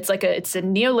problem. It's it's a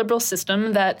neoliberal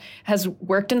system that has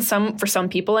worked for some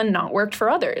people and not worked for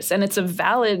others. And it's a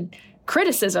valid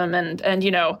criticism, and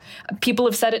people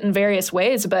have said it in various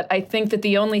ways, but I think that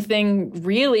the only thing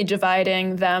really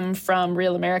dividing them from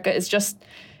real America is just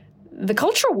the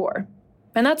culture war.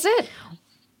 And that's it.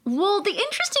 Well, the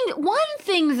interesting one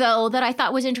thing, though, that I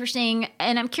thought was interesting,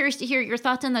 and I'm curious to hear your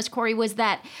thoughts on this, Corey, was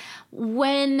that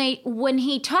when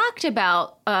he talked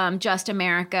about Just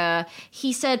America,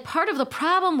 he said part of the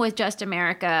problem with Just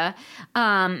America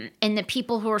and the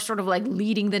people who are sort of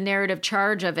leading the narrative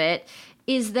charge of it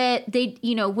is that they,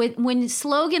 when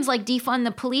slogans like defund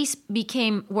the police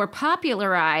were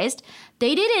popularized,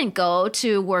 they didn't go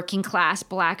to working class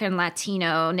Black and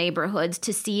Latino neighborhoods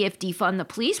to see if defund the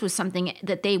police was something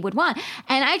that they would want.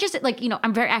 And I just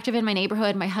I'm very active in my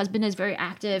neighborhood. My husband is very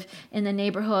active in the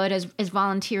neighborhood, as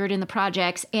volunteered in the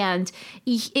projects. And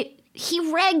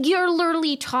he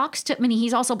regularly talks to,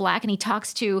 he's also Black, and he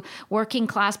talks to working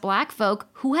class Black folk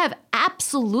who have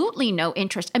absolutely no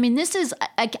interest. This is,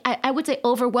 I would say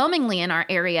overwhelmingly in our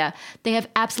area, they have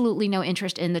absolutely no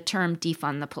interest in the term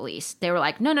defund the police. They were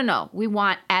like, no, we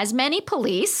want as many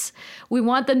police. We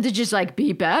want them to just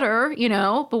be better,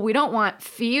 but we don't want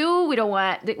few. We don't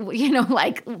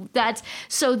want, that's,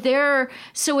 so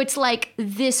it's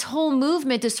this whole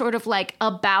movement is sort of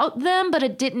about them, but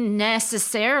it didn't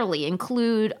necessarily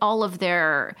include all of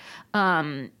their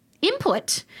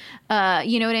input.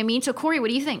 You know what I mean? So, Corey, what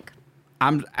do you think?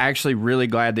 I'm actually really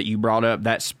glad that you brought up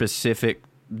that specific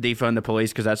defund the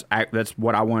police, because that's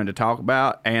what I wanted to talk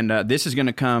about. And this is going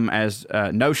to come as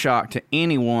no shock to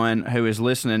anyone who is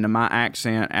listening to my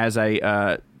accent. As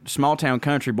a small town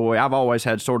country boy, I've always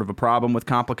had sort of a problem with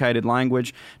complicated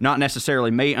language, not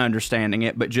necessarily me understanding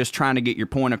it, but just trying to get your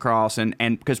point across. And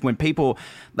because when people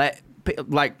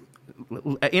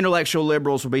intellectual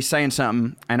liberals will be saying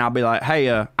something and I'll be like,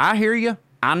 hey, I hear you.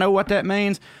 I know what that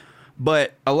means.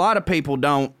 But a lot of people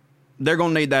don't they're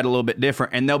going to need that a little bit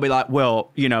different. And they'll be like,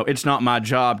 well, it's not my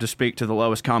job to speak to the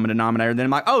lowest common denominator. Then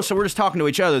I'm like, oh, so we're just talking to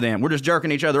each other then. We're just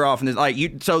jerking each other off. And it's like,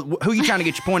 so who are you trying to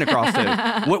get your point across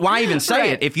to? Why even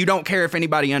say it if you don't care if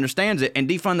anybody understands it? And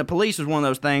defund the police was one of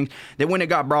those things that when it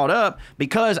got brought up,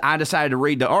 because I decided to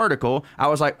read the article, I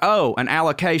was like, oh, an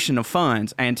allocation of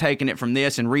funds and taking it from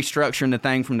this and restructuring the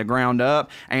thing from the ground up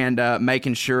and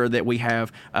making sure that we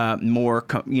have more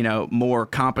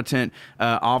competent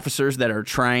officers that are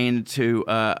trained to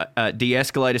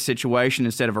de-escalate a situation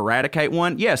instead of eradicate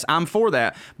one. Yes, I'm for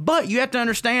that. But you have to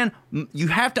understand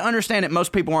that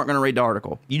most people aren't going to read the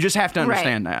article. You just have to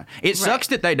understand that. It sucks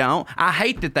that they don't. I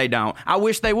hate that they don't. I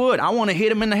wish they would. I want to hit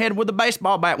them in the head with a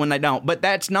baseball bat when they don't. But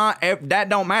that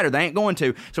don't matter. They ain't going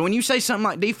to. So when you say something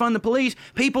like defund the police,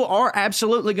 people are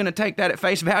absolutely going to take that at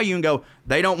face value and go,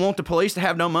 they don't want the police to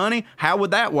have no money? How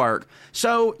would that work?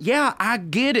 So, yeah, I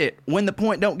get it when the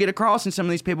point don't get across and some of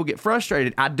these people get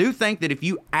frustrated. I do think that if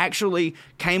you actually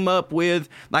came up with,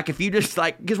 like, if you just,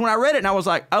 like, because when I read it and I was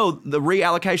like, oh, the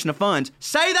reallocation of funds,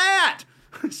 say that!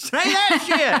 Say that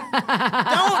shit!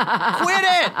 Don't quit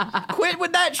it! Quit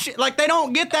with that shit. Like, they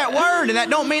don't get that word, and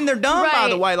that don't mean they're dumb, by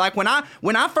the way. Like, when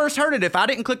I first heard it, if I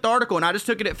didn't click the article and I just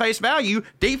took it at face value,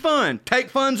 defund,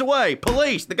 take funds away,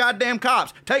 police, the goddamn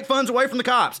cops, take funds away from the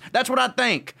cops. That's what I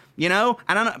think. I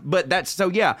don't know, but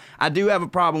I do have a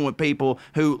problem with people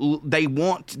who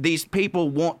these people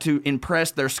want to impress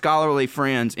their scholarly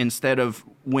friends instead of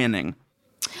winning.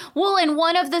 Well, and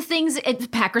one of the things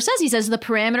Packer says, he says the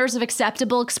parameters of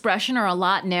acceptable expression are a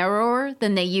lot narrower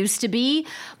than they used to be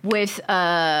with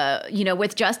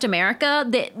Just America.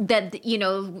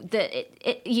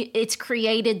 It's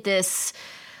created this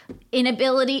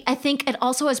inability. I think it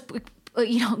also has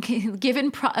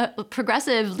given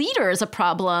progressive leaders a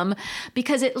problem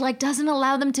because it doesn't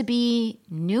allow them to be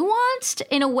nuanced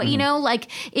in a way. Like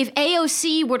if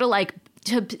AOC were to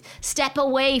step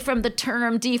away from the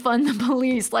term defund the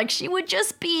police, she would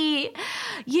just be,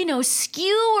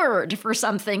 skewered for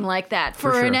something like that,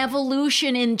 for an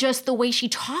evolution in just the way she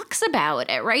talks about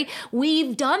it, right?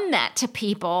 We've done that to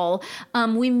people.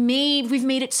 We've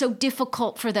made it so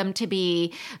difficult for them to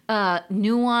be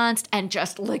nuanced and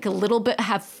just a little bit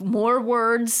have more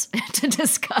words to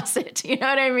discuss it. You know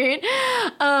what I mean?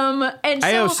 And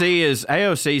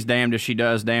AOC's damned if she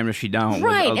does, damned if she don't.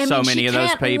 Right. With so many of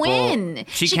those people. Win.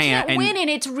 She can't win, and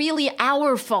it's really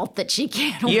our fault that she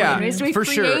can't win. We've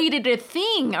created a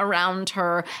thing around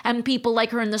her and people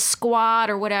like her in the squad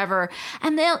or whatever,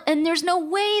 and there's no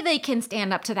way they can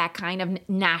stand up to that kind of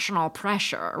national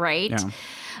pressure, right?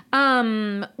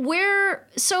 Yeah.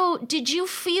 So did you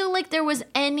feel like there was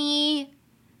any?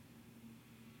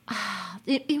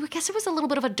 I guess it was a little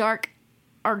bit of a dark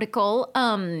article.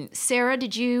 Sarah,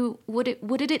 what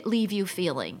did it leave you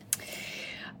feeling?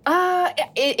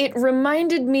 It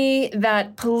reminded me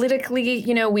that politically,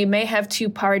 we may have two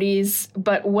parties,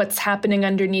 but what's happening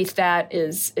underneath that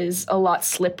is a lot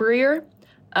slipperier.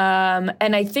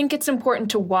 And I think it's important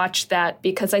to watch that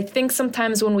because I think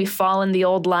sometimes when we fall in the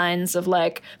old lines of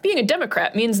being a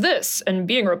Democrat means this and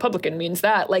being a Republican means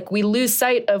that, we lose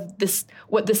sight of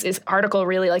what this article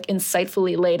really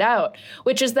insightfully laid out,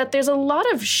 which is that there's a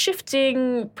lot of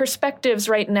shifting perspectives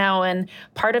right now, and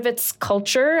part of it's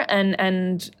culture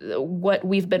and what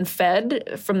we've been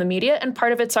fed from the media, and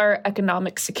part of it's our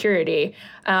economic security,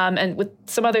 and with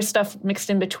some other stuff mixed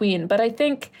in between. But I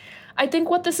think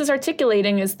what this is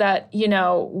articulating is that,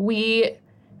 we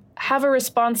have a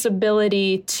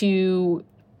responsibility to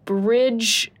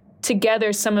bridge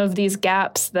together some of these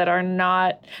gaps that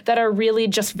are really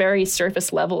just very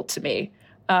surface level to me.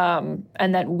 And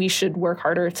that we should work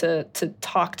harder to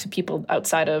talk to people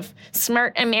outside of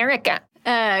smart America.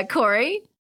 Corey?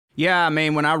 Yeah, I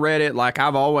mean, when I read it,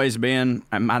 I've always been,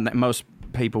 most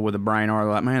people with a brain are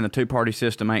like, man, the two-party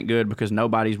system ain't good because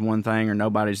nobody's one thing or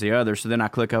nobody's the other. So then I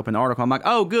click open the article. I'm like,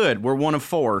 oh, good, we're one of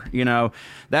four.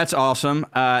 That's awesome.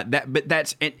 But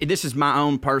this is my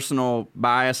own personal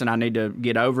bias, and I need to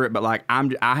get over it. But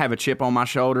I have a chip on my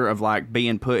shoulder of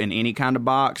being put in any kind of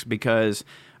box because,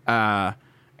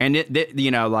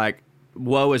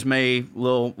 woe is me,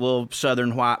 little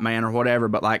southern white man or whatever.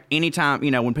 But anytime,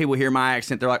 when people hear my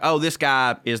accent, they're like, oh, this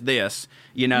guy is this,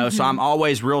 So I'm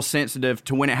always real sensitive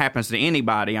to when it happens to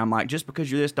anybody. I'm like, just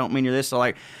because you're this don't mean you're this. So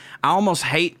I almost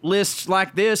hate lists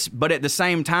like this, but at the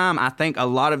same time, I think a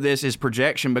lot of this is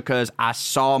projection because I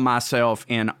saw myself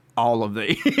in all of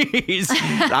these.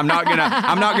 I'm not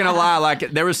gonna lie.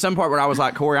 There was some part where I was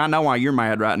like, Corey, I know why you're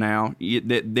mad right now.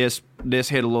 This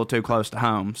hit a little too close to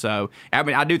home. So I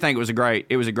mean, I do think it was a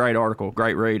great article,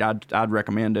 great read. I'd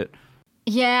recommend it.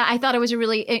 Yeah, I thought it was a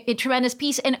really a tremendous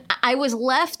piece. And I was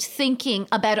left thinking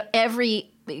about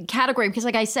every category because,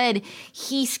 like I said,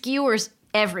 he skewers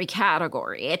every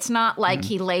category. It's not like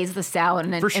he lays this out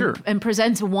and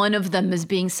presents one of them as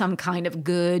being some kind of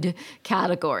good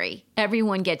category.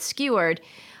 Everyone gets skewered.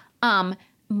 And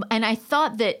I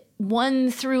thought that one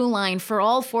through line for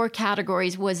all 4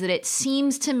 categories was that it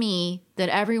seems to me that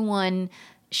everyone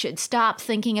should stop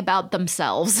thinking about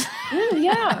themselves.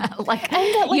 Yeah. Like,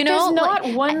 and that, like, you know, there's not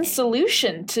like, one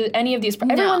solution to any of these.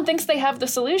 Everyone thinks they have the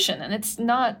solution, and it's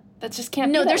not. That just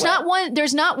can't be that way.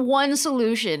 There's not one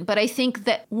solution, but I think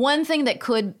that one thing that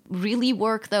could really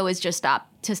work, though, is just stop.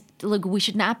 Look, we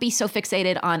should not be so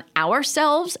fixated on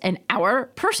ourselves and our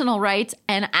personal rights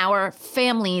and our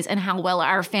families and how well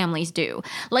our families do.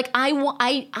 Like,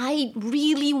 I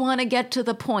really want to get to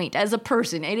the point as a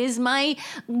person. It is my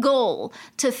goal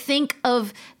to think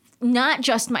of not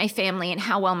just my family and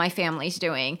how well my family's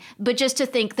doing, but just to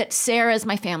think that Sarah's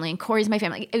my family and Corey's my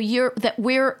family.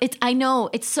 I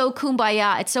know it's so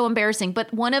kumbaya, it's so embarrassing,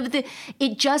 but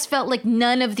it just felt like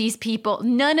none of these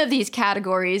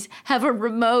categories have a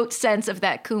remote sense of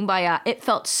that kumbaya. It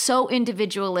felt so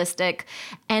individualistic,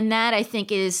 and that I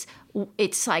think it's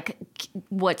like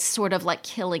what's sort of like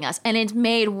killing us. And it's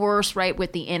made worse, right,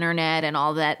 with the internet and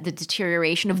all that, the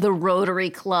deterioration of the Rotary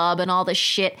Club and all the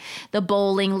shit, the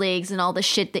bowling leagues and all the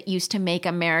shit that used to make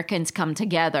Americans come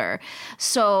together.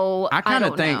 So I kind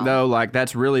of think, though, like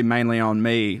that's really mainly on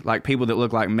me, like people that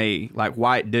look like me, like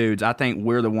white dudes. I think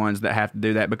we're the ones that have to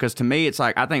do that because to me, it's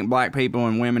like I think black people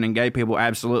and women and gay people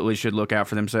absolutely should look out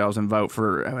for themselves and vote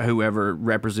for whoever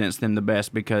represents them the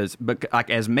best because like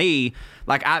as me,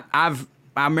 like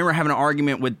I remember having an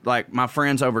argument with like my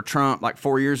friends over Trump like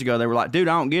 4 years ago. They were like, dude,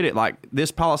 I don't get it. Like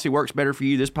this policy works better for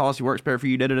you. This policy works better for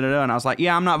you. Da, da, da, da. And I was like,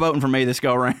 yeah, I'm not voting for me this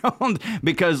go around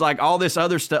because like all this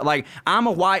other stuff, like I'm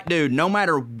a white dude,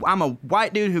 I'm a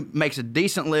white dude who makes a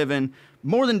decent living,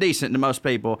 more than decent to most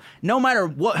people. No matter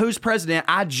who's president,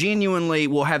 I genuinely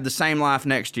will have the same life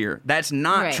next year. That's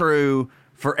not true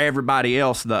for everybody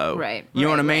else though. Right. You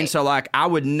know what I mean? So like I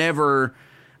would never,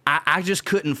 I just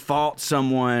couldn't fault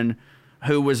someone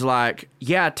who was like,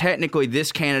 yeah, technically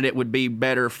this candidate would be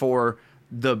better for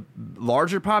the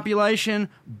larger population,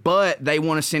 but they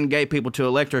want to send gay people to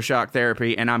electroshock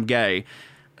therapy and I'm gay.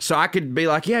 So I could be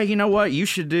like, yeah, you know what? You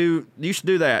should do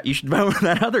that. You should vote for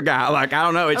that other guy. Like, I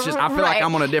don't know. It's just, I feel like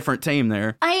I'm on a different team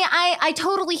there. I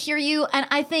totally hear you. And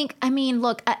I think, I mean,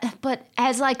 look, but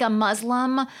as like a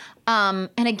Muslim, and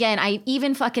again, I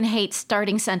even fucking hate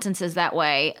starting sentences that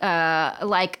way.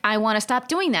 Like, I want to stop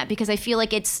doing that because I feel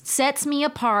like it sets me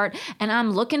apart and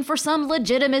I'm looking for some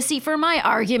legitimacy for my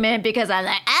argument because I'm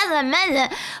like, as a Muslim.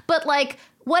 But like,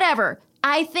 whatever.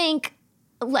 I think,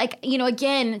 like, you know,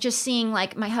 again, just seeing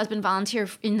like my husband volunteer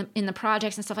in the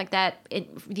projects and stuff like that,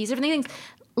 these different things,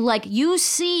 like you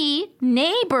see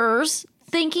neighbors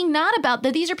thinking not about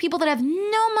that. These are people that have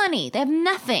no money. They have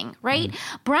nothing, right?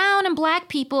 Brown and black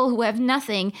people who have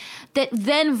nothing that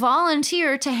then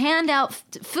volunteer to hand out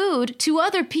food to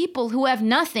other people who have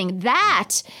nothing.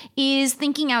 That is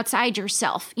thinking outside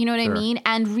yourself. You know what I mean?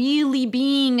 And really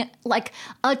being like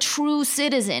a true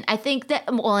citizen. I think that,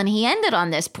 well, and he ended on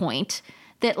this point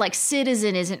that like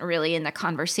citizen isn't really in the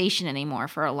conversation anymore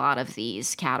for a lot of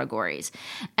these categories.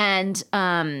 And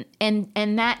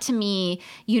that to me,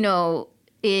 you know,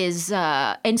 is,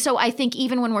 and so I think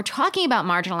even when we're talking about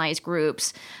marginalized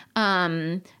groups, you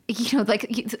know, like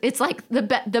it's like the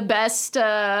best,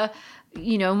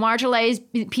 you know,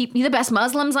 marginalized people, the best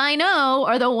Muslims I know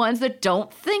are the ones that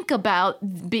don't think about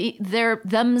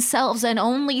themselves and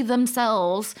only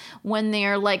themselves when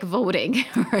they're like voting.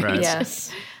 Right?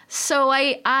 Yes. So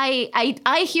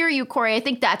I hear you, Corey. I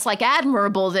think that's like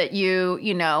admirable that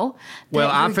you know. Well,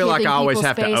 I feel like I always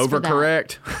have to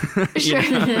overcorrect. Sure.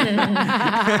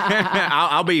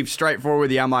 I'll be straightforward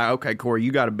with you. I'm like, okay, Corey,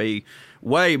 you got to be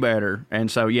way better. And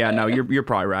so, yeah, no, you're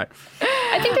probably right.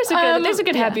 I think there's a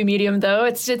good happy medium though.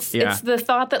 It's the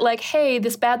thought that like, hey,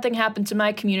 this bad thing happened to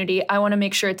my community. I want to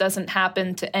make sure it doesn't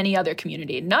happen to any other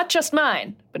community, not just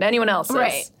mine, but anyone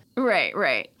else's.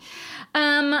 Right.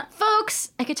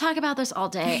 Folks, I could talk about this all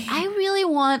day. I really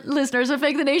want listeners of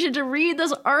Fake the Nation to read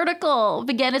this article.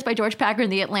 Again, it's by George Packer in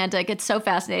The Atlantic. It's so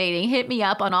fascinating. Hit me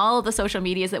up on all of the social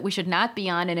medias that we should not be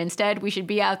on, and instead we should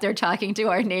be out there talking to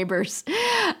our neighbors,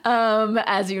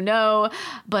 as you know.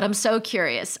 But I'm so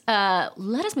curious.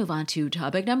 Let us move on to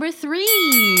topic number 3.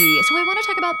 So I want to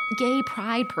talk about gay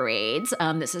pride parades.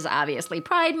 This is obviously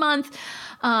Pride Month.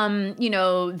 You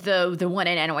know, the one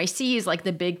in NYC is like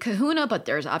the big Kahuna, but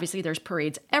there's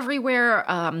parades everywhere.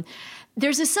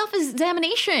 There's a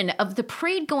self-examination of the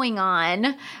parade going on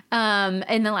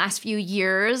in the last few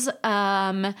years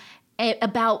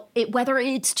about whether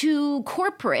it's too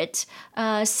corporate.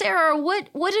 Sarah,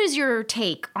 what is your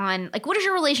take on, like, what is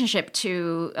your relationship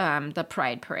to the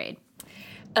Pride Parade?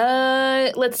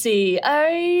 Let's see.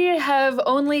 I have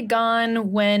only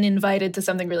gone when invited to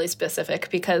something really specific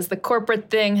because the corporate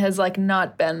thing has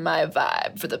not been my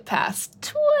vibe for the past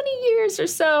 20 years or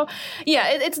so. Yeah,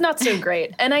 it's not so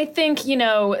great. And I think,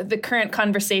 the current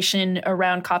conversation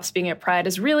around cops being at Pride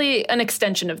is really an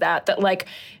extension of that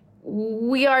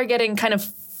we are getting kind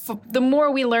of, the more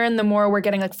we learn, the more we're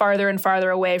getting farther and farther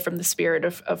away from the spirit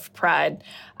of Pride.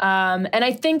 And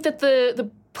I think that the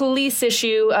police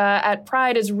issue at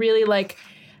Pride is really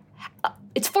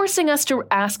it's forcing us to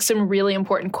ask some really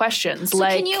important questions. So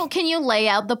can you lay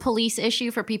out the police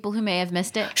issue for people who may have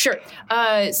missed it? Sure.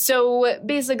 So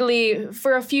basically,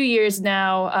 for a few years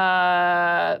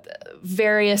now,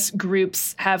 various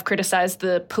groups have criticized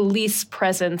the police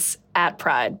presence at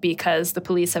Pride because the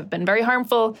police have been very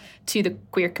harmful to the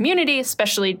queer community,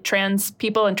 especially trans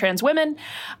people and trans women,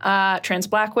 trans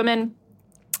Black women,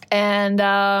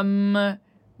 and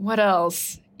what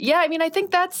else? Yeah, I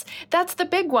think that's the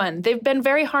big one. They've been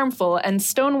very harmful, and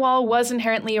Stonewall was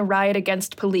inherently a riot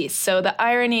against police. So the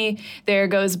irony there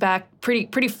goes back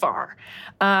pretty far.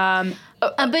 But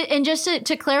just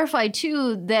to clarify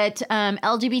too, that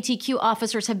LGBTQ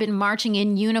officers have been marching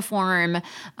in uniform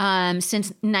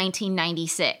since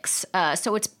 1996.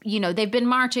 So it's they've been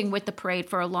marching with the parade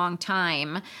for a long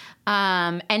time,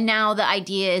 and now the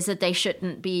idea is that they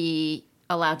shouldn't be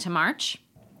allowed to march.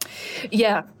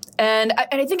 Yeah. And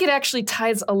I think it actually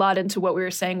ties a lot into what we were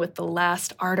saying with the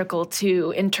last article,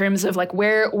 too, in terms of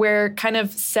where we're kind of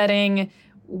setting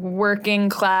working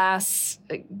class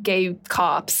gay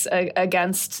cops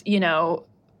against, I'm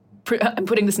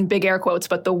putting this in big air quotes,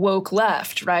 but the woke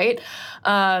left, right?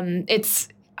 I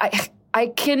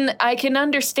can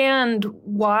understand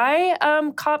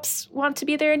why cops want to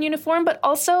be there in uniform, but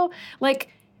also,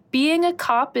 being a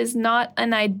cop is not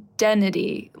an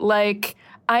identity.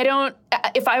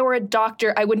 If I were a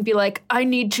doctor, I wouldn't be I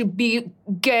need to be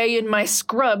gay in my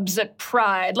scrubs at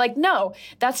Pride. No,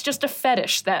 that's just a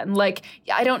fetish then.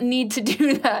 I don't need to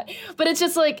do that. But it's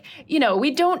just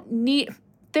we don't need,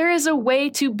 there is a way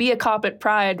to be a cop at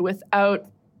Pride without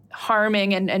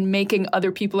harming and making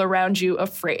other people around you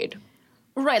afraid.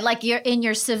 Right, you're in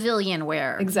your civilian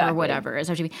wear. Exactly. Or whatever is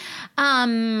RGB.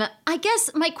 I guess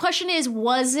my question is,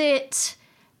 was it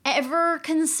ever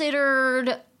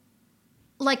considered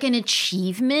an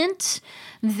achievement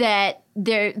that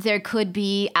there could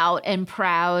be out and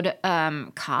proud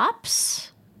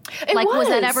cops? Was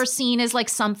that ever seen as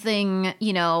something,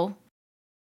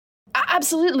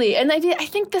 Absolutely. And I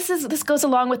think this goes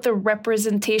along with the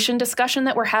representation discussion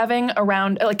that we're having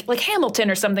around like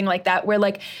Hamilton or something like that, where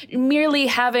merely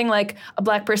having a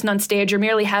Black person on stage or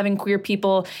merely having queer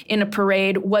people in a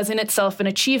parade was in itself an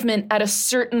achievement at a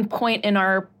certain point in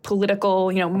our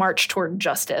political, march toward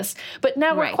justice. But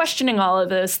now we're questioning all of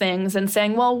those things and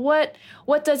saying, well, what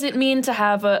does it mean to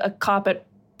have a cop at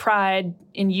Pride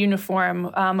in uniform?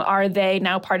 Are they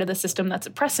now part of the system that's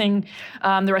oppressing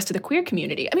the rest of the queer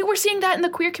community? We're seeing that in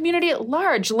the queer community at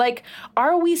large.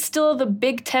 Are we still the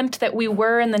big tent that we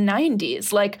were in the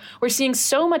 90s? We're seeing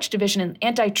so much division in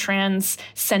anti-trans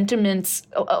sentiments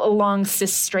along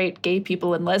cis, straight, gay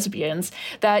people and lesbians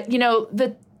that,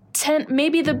 the tent,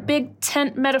 maybe the big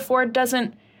tent metaphor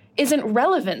isn't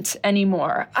relevant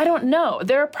anymore. I don't know.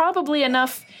 There are probably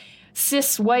enough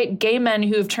cis white gay men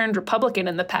who have turned Republican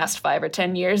in the past 5 or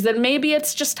 10 years that maybe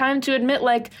it's just time to admit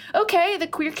okay, the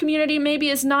queer community maybe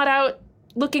is not out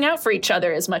looking out for each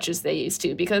other as much as they used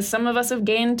to because some of us have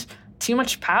gained too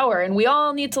much power and we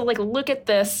all need to look at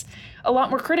this a lot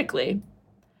more critically.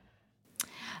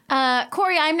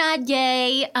 Corey, I'm not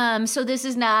gay, so this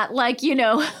is not I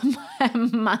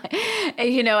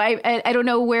don't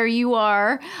know where you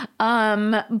are,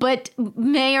 but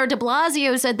Mayor de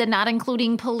Blasio said that not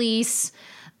including police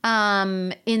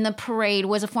in the parade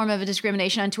was a form of a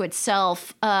discrimination unto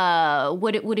itself.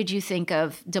 What did you think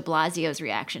of de Blasio's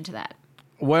reaction to that?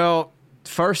 Well,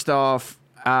 first off,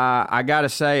 I got to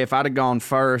say, if I'd have gone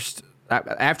first,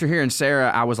 after hearing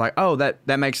Sarah, I was like, oh,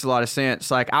 that makes a lot of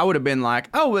sense. I would have been like,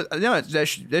 oh,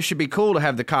 this should be cool to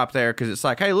have the cop there because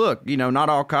it's hey, look, not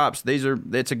all cops.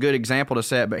 It's a good example to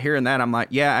set. But hearing that, I'm like,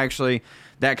 yeah, actually,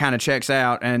 that kind of checks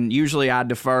out. And usually I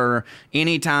defer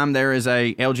anytime there is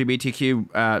a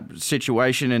LGBTQ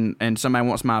situation and somebody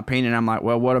wants my opinion. I'm like,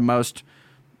 well, what do most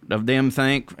of them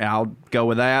think. I'll go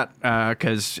with that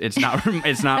because it's not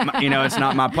it's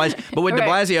not my place. But with De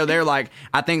Blasio, they're like,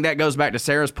 I think that goes back to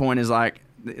Sarah's point, is like,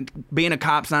 being a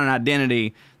cop's not an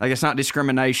identity. Like, it's not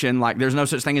discrimination. Like, there's no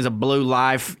such thing as a blue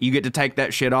life. You get to take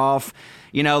that shit off.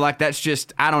 Like, that's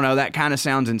just, I don't know. That kind of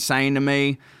sounds insane to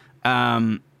me.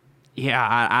 I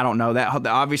don't know. That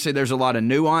obviously there's a lot of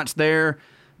nuance there,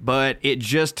 but it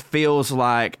just feels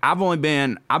like I've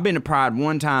been to Pride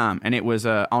one time, and it was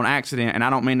on accident, and I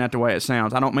don't mean that the way it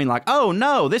sounds. I don't mean like, oh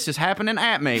no, this is happening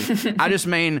at me. I just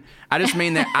mean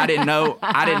that I didn't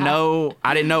know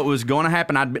it was going to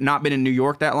happen. I'd not been in New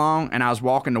York that long, and I was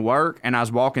walking to work, and I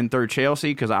was walking through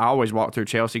Chelsea because I always walk through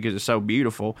Chelsea because it's so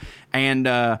beautiful. And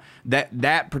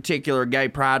that particular gay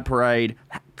pride parade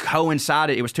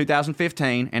coincided. It was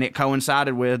 2015, and it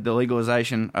coincided with the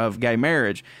legalization of gay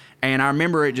marriage. And I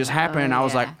remember it just happened, and I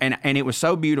was like, and it was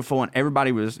so beautiful, and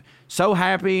everybody was so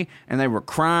happy, and they were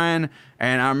crying.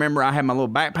 And I remember I had my little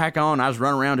backpack on, and I was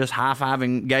running around just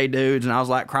high-fiving gay dudes, and I was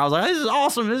like, this is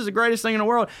awesome, this is the greatest thing in the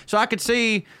world. So I could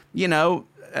see,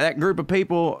 that group of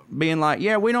people being like,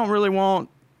 yeah, we don't really want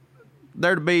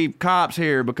there to be cops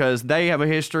here because they have a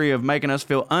history of making us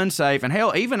feel unsafe. And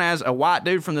hell, even as a white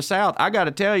dude from the South, I got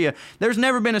to tell you, there's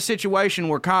never been a situation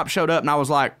where cops showed up and I was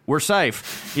like, we're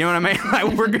safe. You know what I mean?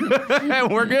 Like, we're good.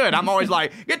 We're good. I'm always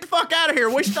like, get the fuck out of here.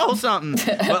 We stole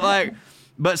something.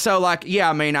 But so I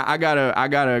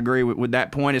gotta agree with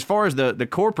that point. As far as the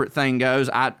corporate thing goes,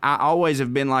 I always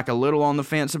have been like a little on the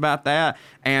fence about that.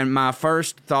 And my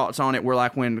first thoughts on it were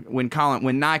like when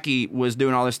Nike was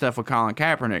doing all this stuff with Colin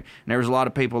Kaepernick, and there was a lot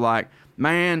of people like,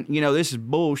 man, this is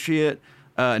bullshit.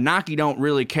 Nike don't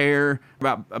really care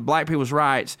about black people's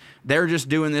rights. They're just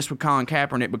doing this with Colin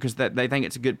Kaepernick because they think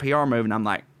it's a good PR move. And I'm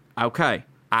like, okay,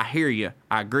 I hear you.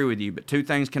 I agree with you. But two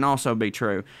things can also be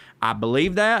true. I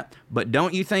believe that, but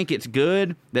don't you think it's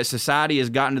good that society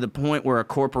has gotten to the point where a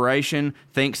corporation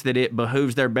thinks that it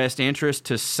behooves their best interest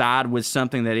to side with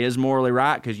something that is morally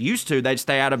right? Because used to, they'd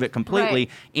stay out of it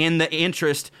completely in the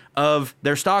interest of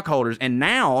their stockholders. And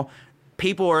now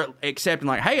people are accepting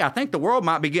like, hey, I think the world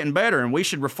might be getting better and we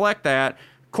should reflect that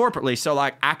corporately. So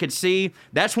like, I could see,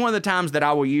 that's one of the times that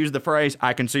I will use the phrase,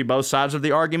 I can see both sides of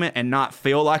the argument and not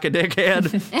feel like a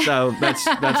dickhead. So that's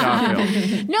how I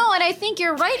feel. No, and I think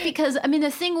you're right, because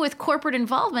the thing with corporate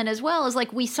involvement as well is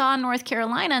like we saw in North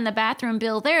Carolina in the bathroom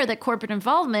bill there, that corporate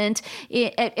involvement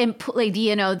the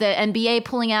NBA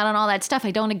pulling out on all that stuff.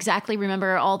 I don't exactly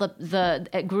remember all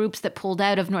the groups that pulled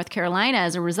out of North Carolina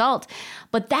as a result,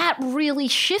 but that really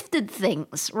shifted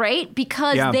things, right?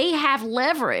 Because they have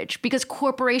leverage, because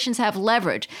corporations have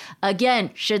leverage.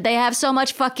 Again, should they have so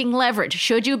much fucking leverage?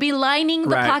 Should you be lining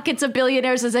the pockets of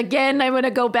billionaires? I'm going to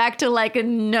go back to like a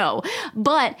no.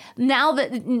 But now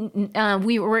that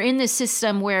we were in this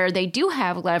system where they do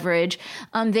have leverage,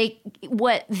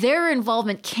 what their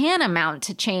involvement can amount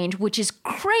to change, which is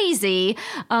crazy,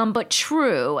 but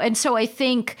true. And so I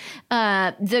think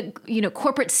the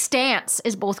corporate stance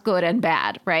is both good and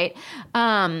bad, right?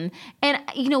 And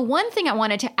one thing I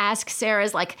wanted to ask Sarah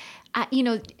is like,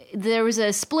 there was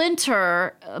a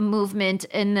splinter movement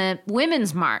in the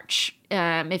Women's March,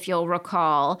 if you'll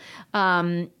recall.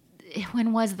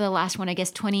 When was the last one? I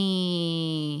guess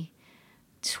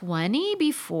 2020,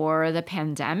 before the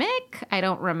pandemic? I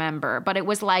don't remember. But it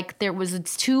was like there was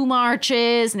 2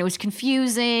 marches, and it was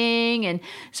confusing, and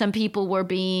some people were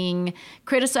being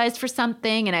criticized for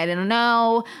something, and I didn't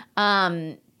know.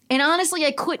 And honestly,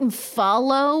 I couldn't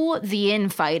follow the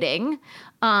infighting.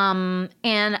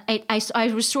 And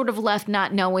I was sort of left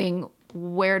not knowing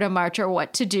where to march or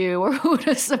what to do or who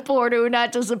to support, who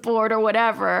not to support, or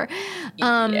whatever.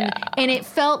 And it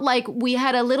felt like we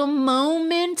had a little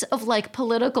moment of like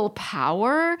political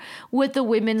power with the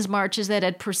women's marches that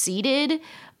had preceded,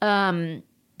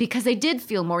 because they did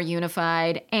feel more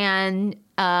unified. And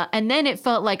then it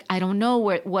felt like, I don't know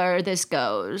where this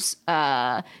goes.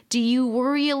 Do you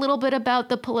worry a little bit about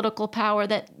the political power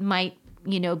that might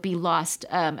be lost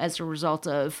as a result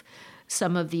of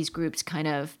some of these groups kind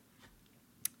of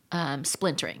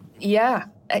splintering? Yeah.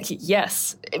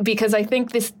 Yes. Because I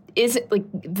think this is like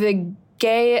the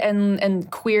gay and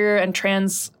queer and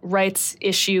trans rights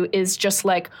issue is just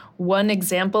like one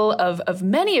example of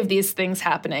many of these things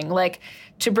happening. Like,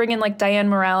 to bring in like Diane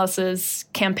Morales's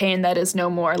campaign That Is No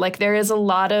More, like there is a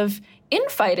lot of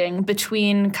infighting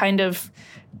between kind of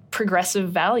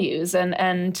progressive values,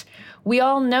 and we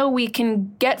all know we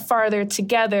can get farther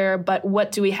together, but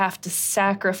what do we have to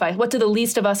sacrifice? What do the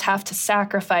least of us have to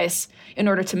sacrifice in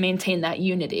order to maintain that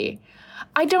unity?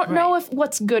 I don't know if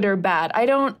what's good or bad.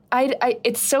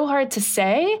 It's so hard to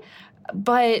say.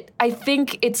 But I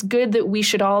think it's good that we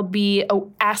should all be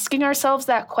asking ourselves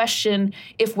that question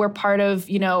if we're part of,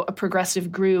 a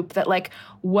progressive group, that like,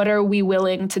 what are we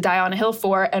willing to die on a hill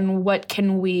for, and what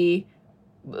can we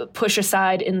push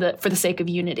aside for the sake of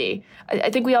unity? I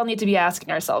think we all need to be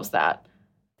asking ourselves that.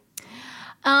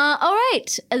 All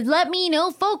right. Let me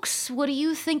know, folks. What do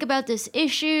you think about this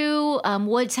issue?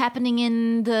 What's happening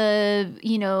in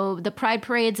the Pride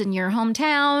parades in your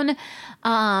hometown?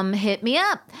 Hit me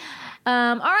up.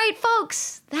 All right,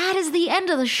 folks, that is the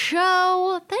end of the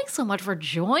show. Thanks so much for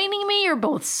joining me. You're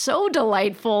both so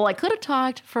delightful. I could have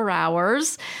talked for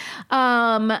hours.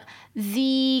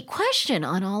 The question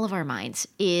on all of our minds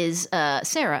is,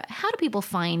 Sarah, how do people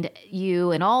find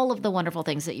you and all of the wonderful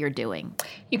things that you're doing?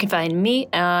 You can find me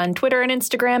on Twitter and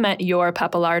Instagram at your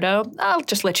Pappalardo. I'll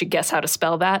just let you guess how to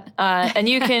spell that. And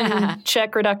you can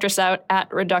check Reductress out at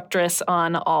Reductress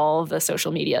on all the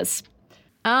social medias.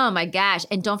 Oh my gosh.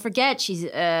 And don't forget,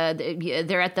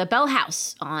 they're at the Bell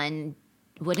House on,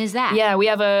 when is that? Yeah, we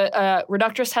have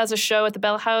Reductress has a show at the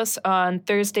Bell House on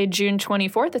Thursday, June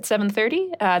 24th at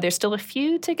 7:30. There's still a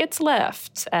few tickets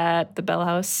left at the Bell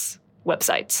House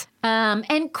website.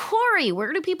 And Corey,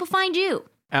 where do people find you?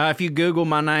 If you Google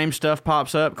my name, stuff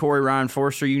pops up, Corey Ryan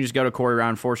Forrester. You can just go to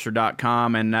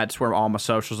CoreyRyanForrester.com, and that's where all my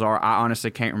socials are. I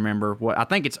honestly can't remember what. I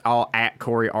think it's all at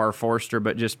Corey R. Forrester,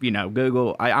 but just,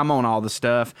 Google. I'm on all the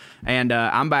stuff. And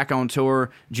I'm back on tour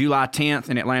July 10th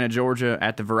in Atlanta, Georgia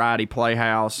at the Variety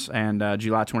Playhouse, and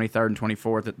July 23rd and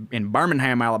 24th in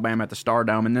Birmingham, Alabama at the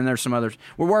Stardome. And then there's some others.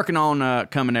 We're working on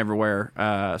Coming Everywhere.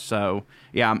 So,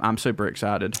 yeah, I'm super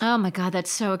excited. Oh, my God,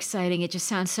 that's so exciting. It just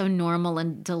sounds so normal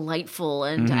and delightful,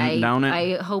 and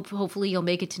I hopefully you'll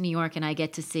make it to New York and I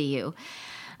get to see you.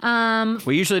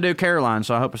 We usually do Caroline,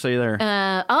 so I hope to see you there.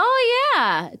 Oh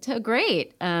yeah,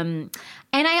 great. And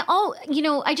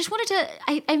I just wanted to.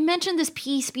 I mentioned this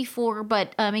piece before,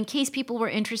 but in case people were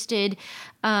interested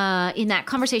in that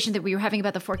conversation that we were having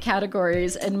about the 4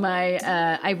 categories, and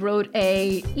I wrote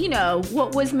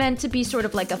what was meant to be sort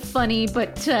of like a funny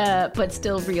but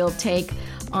still real take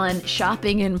on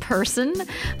shopping in person.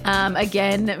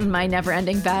 Again, my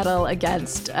never-ending battle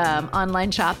against online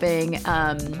shopping.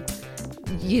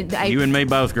 You and me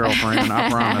both, girlfriend, I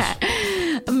promise.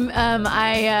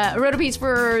 I wrote a piece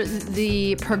for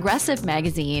the Progressive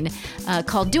magazine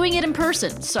called Doing It in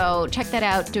Person. So check that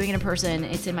out, Doing It in Person.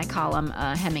 It's in my column,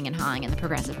 Hemming and Hawing in the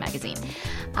Progressive magazine.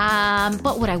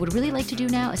 But what I would really like to do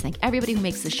now is thank everybody who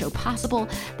makes this show possible.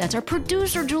 That's our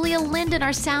producer, Julia Linden,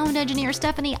 our sound engineer,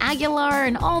 Stephanie Aguilar,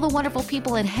 and all the wonderful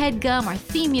people at HeadGum. Our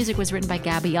theme music was written by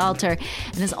Gabby Alter.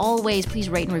 And as always, please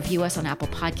rate and review us on Apple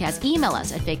Podcasts. Email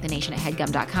us at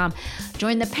fakethenation@headgum.com.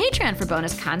 Join the Patreon for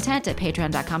bonus content at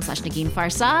patreon.com/Nagin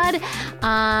Farsad.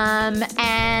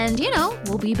 And,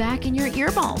 we'll be back in your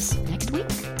earballs next week.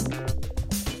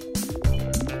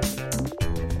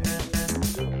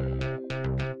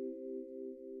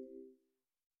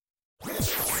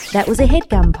 That was a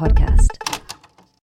HeadGum podcast.